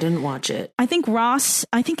 No, I didn't watch it. I think Ross,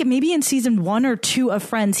 it may be in season 1 or 2 of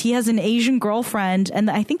Friends, he has an Asian girlfriend and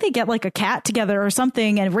I think they get like a cat together or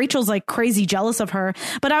something. And Rachel's like crazy jealous of her.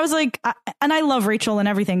 But I was like, and I love Rachel and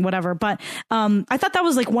everything, whatever. But I thought that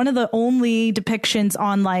was like one of the only depictions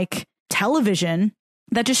on like television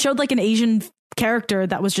that just showed like an Asian character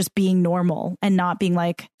that was just being normal and not being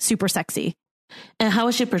like super sexy. And how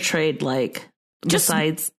was she portrayed? Like,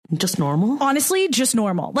 besides just normal? Honestly, just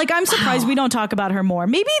normal. Like, I'm surprised we don't talk about her more.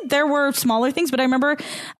 Maybe there were smaller things, but I remember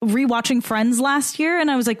rewatching Friends last year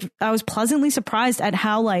and I was pleasantly surprised at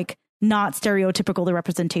how like not stereotypical the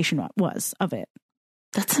representation was of it.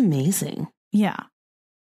 That's amazing. Yeah.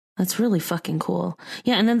 That's really fucking cool.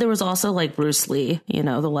 Yeah. And then there was also like Bruce Lee, the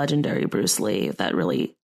legendary Bruce Lee that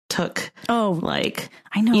really took like,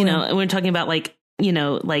 I know, and we're talking about like,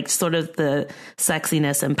 like sort of the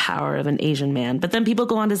sexiness and power of an Asian man. But then people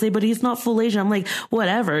go on to say, but he's not full Asian. I'm like,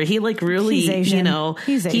 whatever. He like really, he's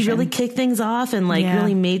he really kicked things off and like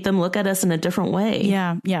really made them look at us in a different way.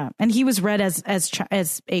 Yeah. Yeah. And he was read as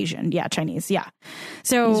Asian. Yeah. Chinese. Yeah.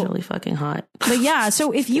 So he's really fucking hot. But yeah.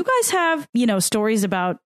 So if you guys have, stories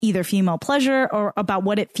about either female pleasure or about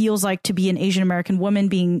what it feels like to be an Asian American woman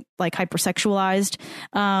being like hypersexualized,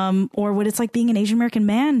 or what it's like being an Asian American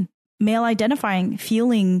man, male identifying,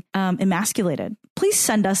 feeling emasculated, please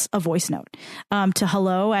send us a voice note to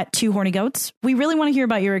hello@2hornygoats. We really want to hear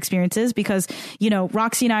about your experiences because,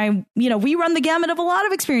 Roxy and I, we run the gamut of a lot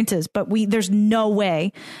of experiences, but there's no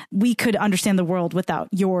way we could understand the world without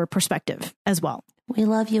your perspective as well. We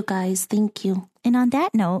love you guys. Thank you. And on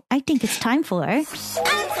that note, I think it's time for...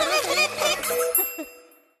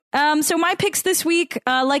 So my picks this week,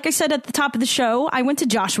 like I said at the top of the show, I went to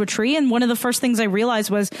Joshua Tree, and one of the first things I realized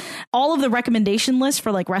was all of the recommendation lists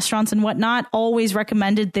for like restaurants and whatnot always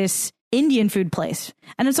recommended this Indian food place.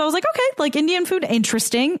 And so I was like, okay, like Indian food,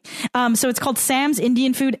 interesting. So it's called Sam's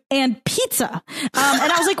Indian Food and Pizza. And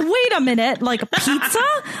I was like, wait a minute, like pizza?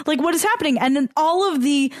 Like what is happening? And then all of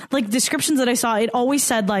the like descriptions that I saw, it always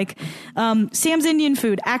said like, Sam's Indian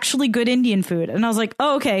Food, actually good Indian food. And I was like,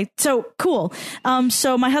 oh, okay, so cool.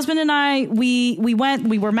 So my husband and I, we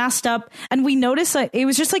were masked up and we noticed that it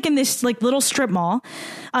was just like in this like little strip mall.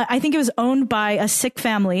 I think it was owned by a Sikh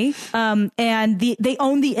family. And they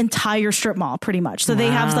own the entire strip mall pretty much. So they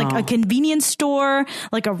have like a convenience store,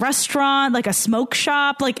 like a restaurant, like a smoke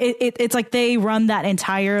shop. Like it's like they run that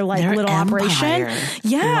entire like their little empire. operation.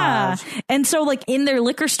 Yeah. Love. And so like in their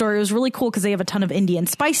liquor store, it was really cool because they have a ton of Indian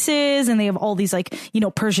spices and they have all these like,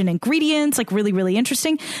 Persian ingredients, like really, really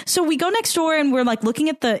interesting. So we go next door and we're like looking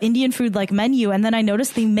at the Indian food like menu. And then I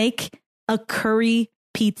noticed they make a curry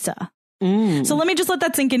pizza. So let me just let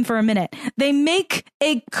that sink in for a minute. They make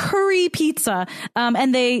a curry pizza,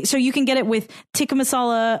 so you can get it with tikka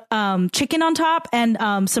masala, chicken on top and,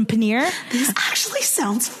 some paneer. This actually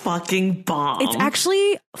sounds fucking bomb. It's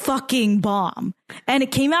actually fucking bomb. And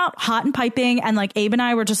it came out hot and piping. And like Abe and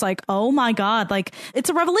I were just like, oh my God, like it's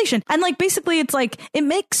a revelation. And like, basically it's like, it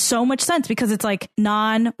makes so much sense because it's like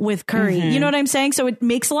naan with curry. You know what I'm saying? So it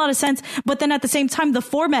makes a lot of sense. But then at the same time, the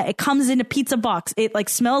format, it comes in a pizza box. It like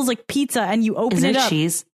smells like pizza and you open it up.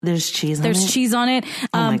 Cheese? There's cheese on it? There's cheese on it.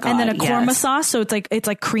 Oh my God, and then a korma sauce. So it's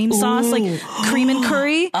like cream sauce, like cream and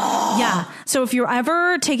curry. Yeah. So if you're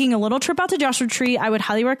ever taking a little trip out to Joshua Tree, I would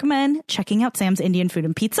highly recommend checking out Sam's Indian Food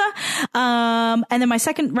and Pizza. And then my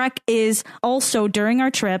second rec is also during our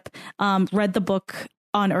trip, read the book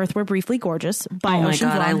On Earth We're Briefly Gorgeous by Ocean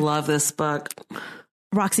Vuong. I love this book.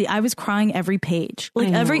 Roxy, I was crying every page.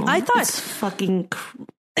 Like I thought it's fucking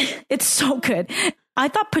it's so good. I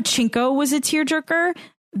thought Pachinko was a tearjerker.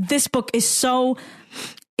 This book is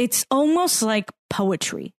it's almost like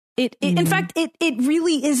poetry. In fact, it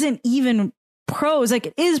really isn't even prose. Like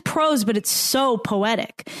it is prose, but it's so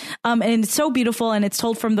poetic. And it's so beautiful. And it's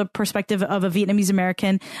told from the perspective of a Vietnamese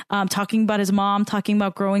American, talking about his mom, talking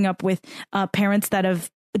about growing up with parents that have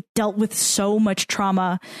dealt with so much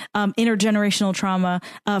trauma, intergenerational trauma,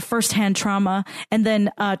 firsthand trauma, and then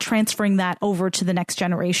transferring that over to the next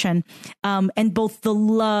generation, and both the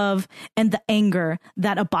love and the anger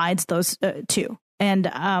that abides those two. And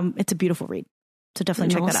it's a beautiful read. So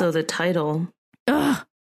definitely check that out. Also the title.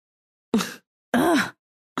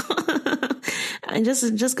 it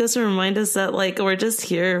just goes to remind us that like we're just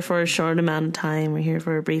here for a short amount of time. We're here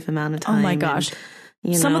for a brief amount of time. Oh my gosh.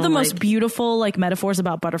 Some of the most beautiful like metaphors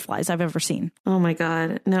about butterflies I've ever seen. Oh my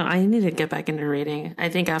God. No, I need to get back into reading. I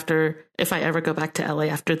think if I ever go back to LA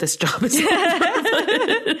after this job is over.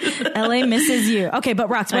 LA misses you. Okay, but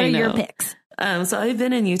Rox, what are your picks? So I've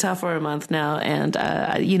been in Utah for a month now, and,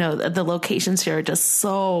 the locations here are just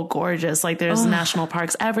so gorgeous. Like there's national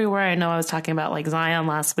parks everywhere. I know I was talking about like Zion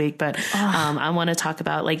last week, but I want to talk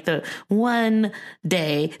about like the one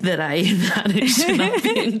day that I managed to not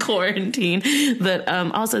be in quarantine. But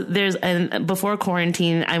also before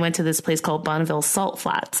quarantine, I went to this place called Bonneville Salt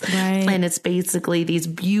Flats. Right. And it's basically these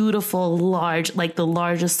beautiful, large, like the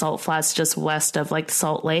largest salt flats just west of like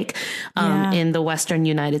Salt Lake in the western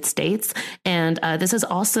United States. And this is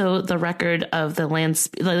also the record of the land.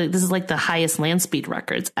 This is like the highest land speed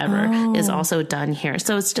records ever is also done here.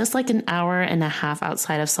 So it's just like an hour and a half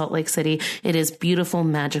outside of Salt Lake City. It is beautiful,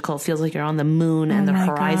 magical. It feels like you're on the moon and the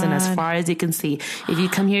horizon as far as you can see. If you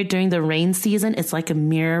come here during the rain season, it's like a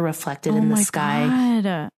mirror reflected in the sky.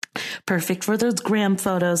 God. Perfect for those gram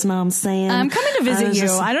photos. Know what I'm saying? I'm coming to visit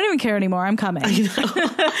you. I don't even care anymore. I'm coming.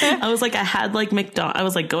 I was like, I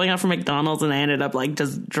was like going out for McDonald's and I ended up like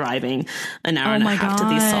just driving an hour and a half to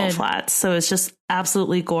these salt flats. So it's just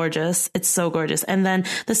absolutely gorgeous. It's so gorgeous. And then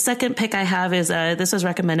the second pick I have is, this was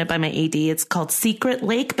recommended by my AD. It's called Secret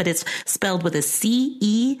Lake, but it's spelled with a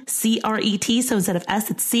C-E-C-R-E-T. So instead of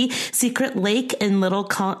S, it's C. Secret Lake in Little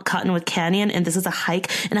Cottonwood Canyon. And this is a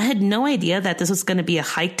hike. And I had no idea that this was going to be a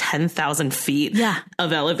hike 10,000 feet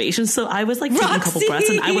of elevation. So I was like taking a couple breaths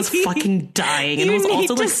and I was fucking dying. And it was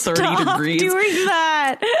also like 30 degrees. Doing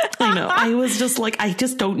that. I know. I was just like, I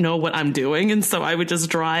just don't know what I'm doing. And so I would just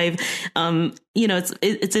drive,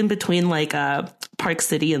 it's in between like Park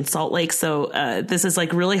City and Salt Lake. So this is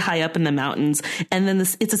like really high up in the mountains. And then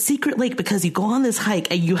it's a secret lake because you go on this hike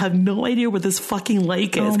and you have no idea where this fucking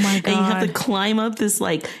lake is. Oh my God. And you have to climb up this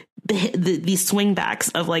like these swing backs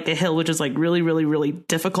of like a hill, which is like really, really, really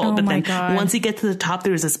difficult. But then once you get to the top,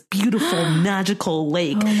 there's this beautiful, magical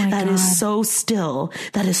lake that is so still,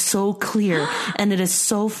 that is so clear, and it is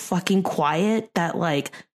so fucking quiet that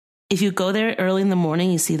like, if you go there early in the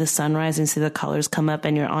morning, you see the sunrise and see the colors come up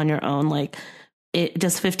and you're on your own, like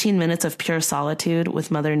just 15 minutes of pure solitude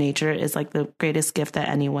with Mother Nature is like the greatest gift that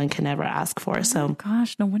anyone can ever ask for. So,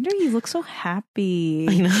 gosh, no wonder you look so happy.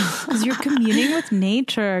 I know. Because you're communing with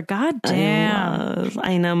nature. God damn.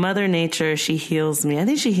 I know. Mother Nature, she heals me. I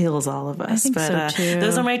think she heals all of us. I think so too.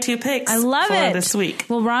 Those are my two picks. I love it this week.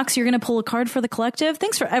 Well, Rox, you're going to pull a card for the collective.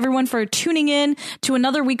 Thanks for everyone for tuning in to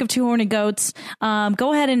another week of Two Horny Goats.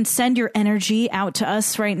 Go ahead and send your energy out to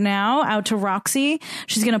us right now, out to Roxy.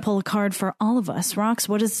 She's going to pull a card for all of us. Rox,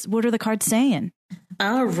 what are the cards saying?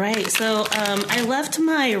 All right. So I left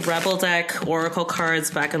my Rebel deck Oracle cards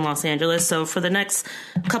back in Los Angeles. So for the next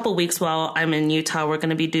couple weeks while I'm in Utah, we're going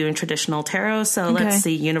to be doing traditional tarot. So let's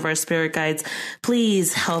see, Universe, Spirit Guides,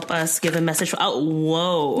 please help us give a message. Oh,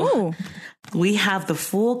 whoa. Ooh. We have the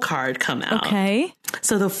Fool card come out. Okay.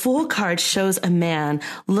 So the Fool card shows a man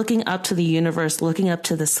looking up to the universe, looking up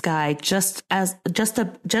to the sky, just as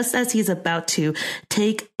he's about to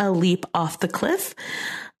take a leap off the cliff.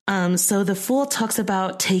 So the Fool talks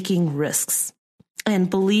about taking risks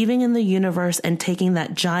and believing in the universe and taking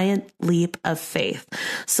that giant leap of faith.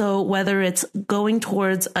 So whether it's going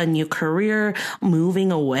towards a new career,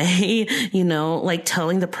 moving away, like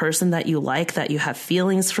telling the person that you like that you have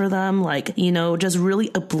feelings for them, like, just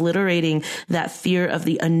really obliterating that fear of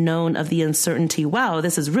the unknown, of the uncertainty. Wow,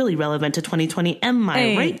 this is really relevant to 2020. Am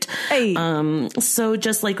I right? Hey. So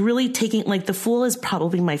just like really taking, like the Fool is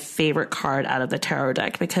probably my favorite card out of the tarot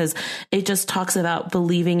deck because it just talks about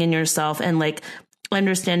believing in yourself and like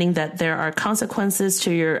understanding that there are consequences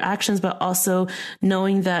to your actions, but also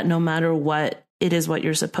knowing that no matter what it is what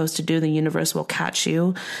you're supposed to do, the universe will catch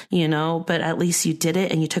you, but at least you did it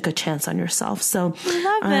and you took a chance on yourself. So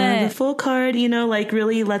love it. The Fool card, like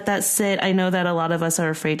really let that sit. I know that a lot of us are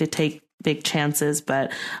afraid to take big chances,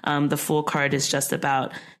 but the Fool card is just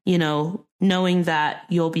about, knowing that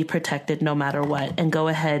you'll be protected no matter what, and go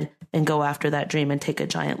ahead and go after that dream and take a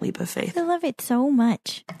giant leap of faith. I love it so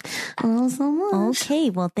much. Oh, so much. Okay,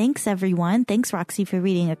 well, thanks everyone. Thanks, Roxy, for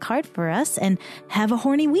reading a card for us, and have a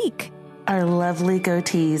horny week. Our lovely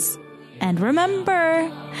goatees. And remember,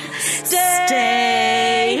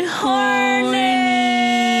 stay horny.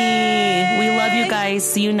 We love you guys.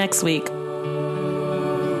 See you next week.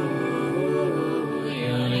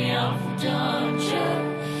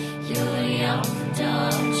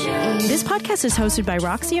 This podcast is hosted by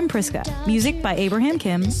Roxy and Priska. Music by Abraham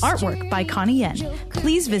Kim. Artwork by Connie Yen.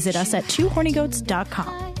 Please visit us at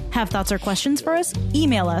twohornygoats.com. Have thoughts or questions for us?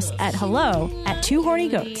 Email us at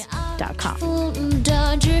hello@twohornygoats.com.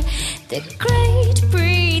 Dodger, the great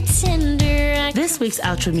pretender. This week's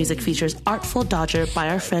outro music features Artful Dodger by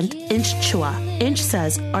our friend Inch Chua. Inch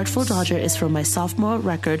says, Artful Dodger is from my sophomore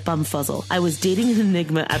record, Bumfuzzle. I was dating an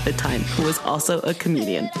enigma at the time who was also a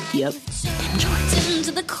comedian. Yep. Enjoy.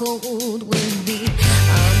 Into the cold will be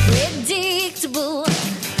unpredictable.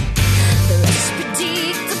 The less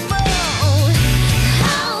predictable.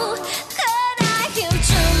 How could I have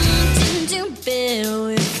jumped into bed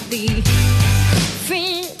with thee?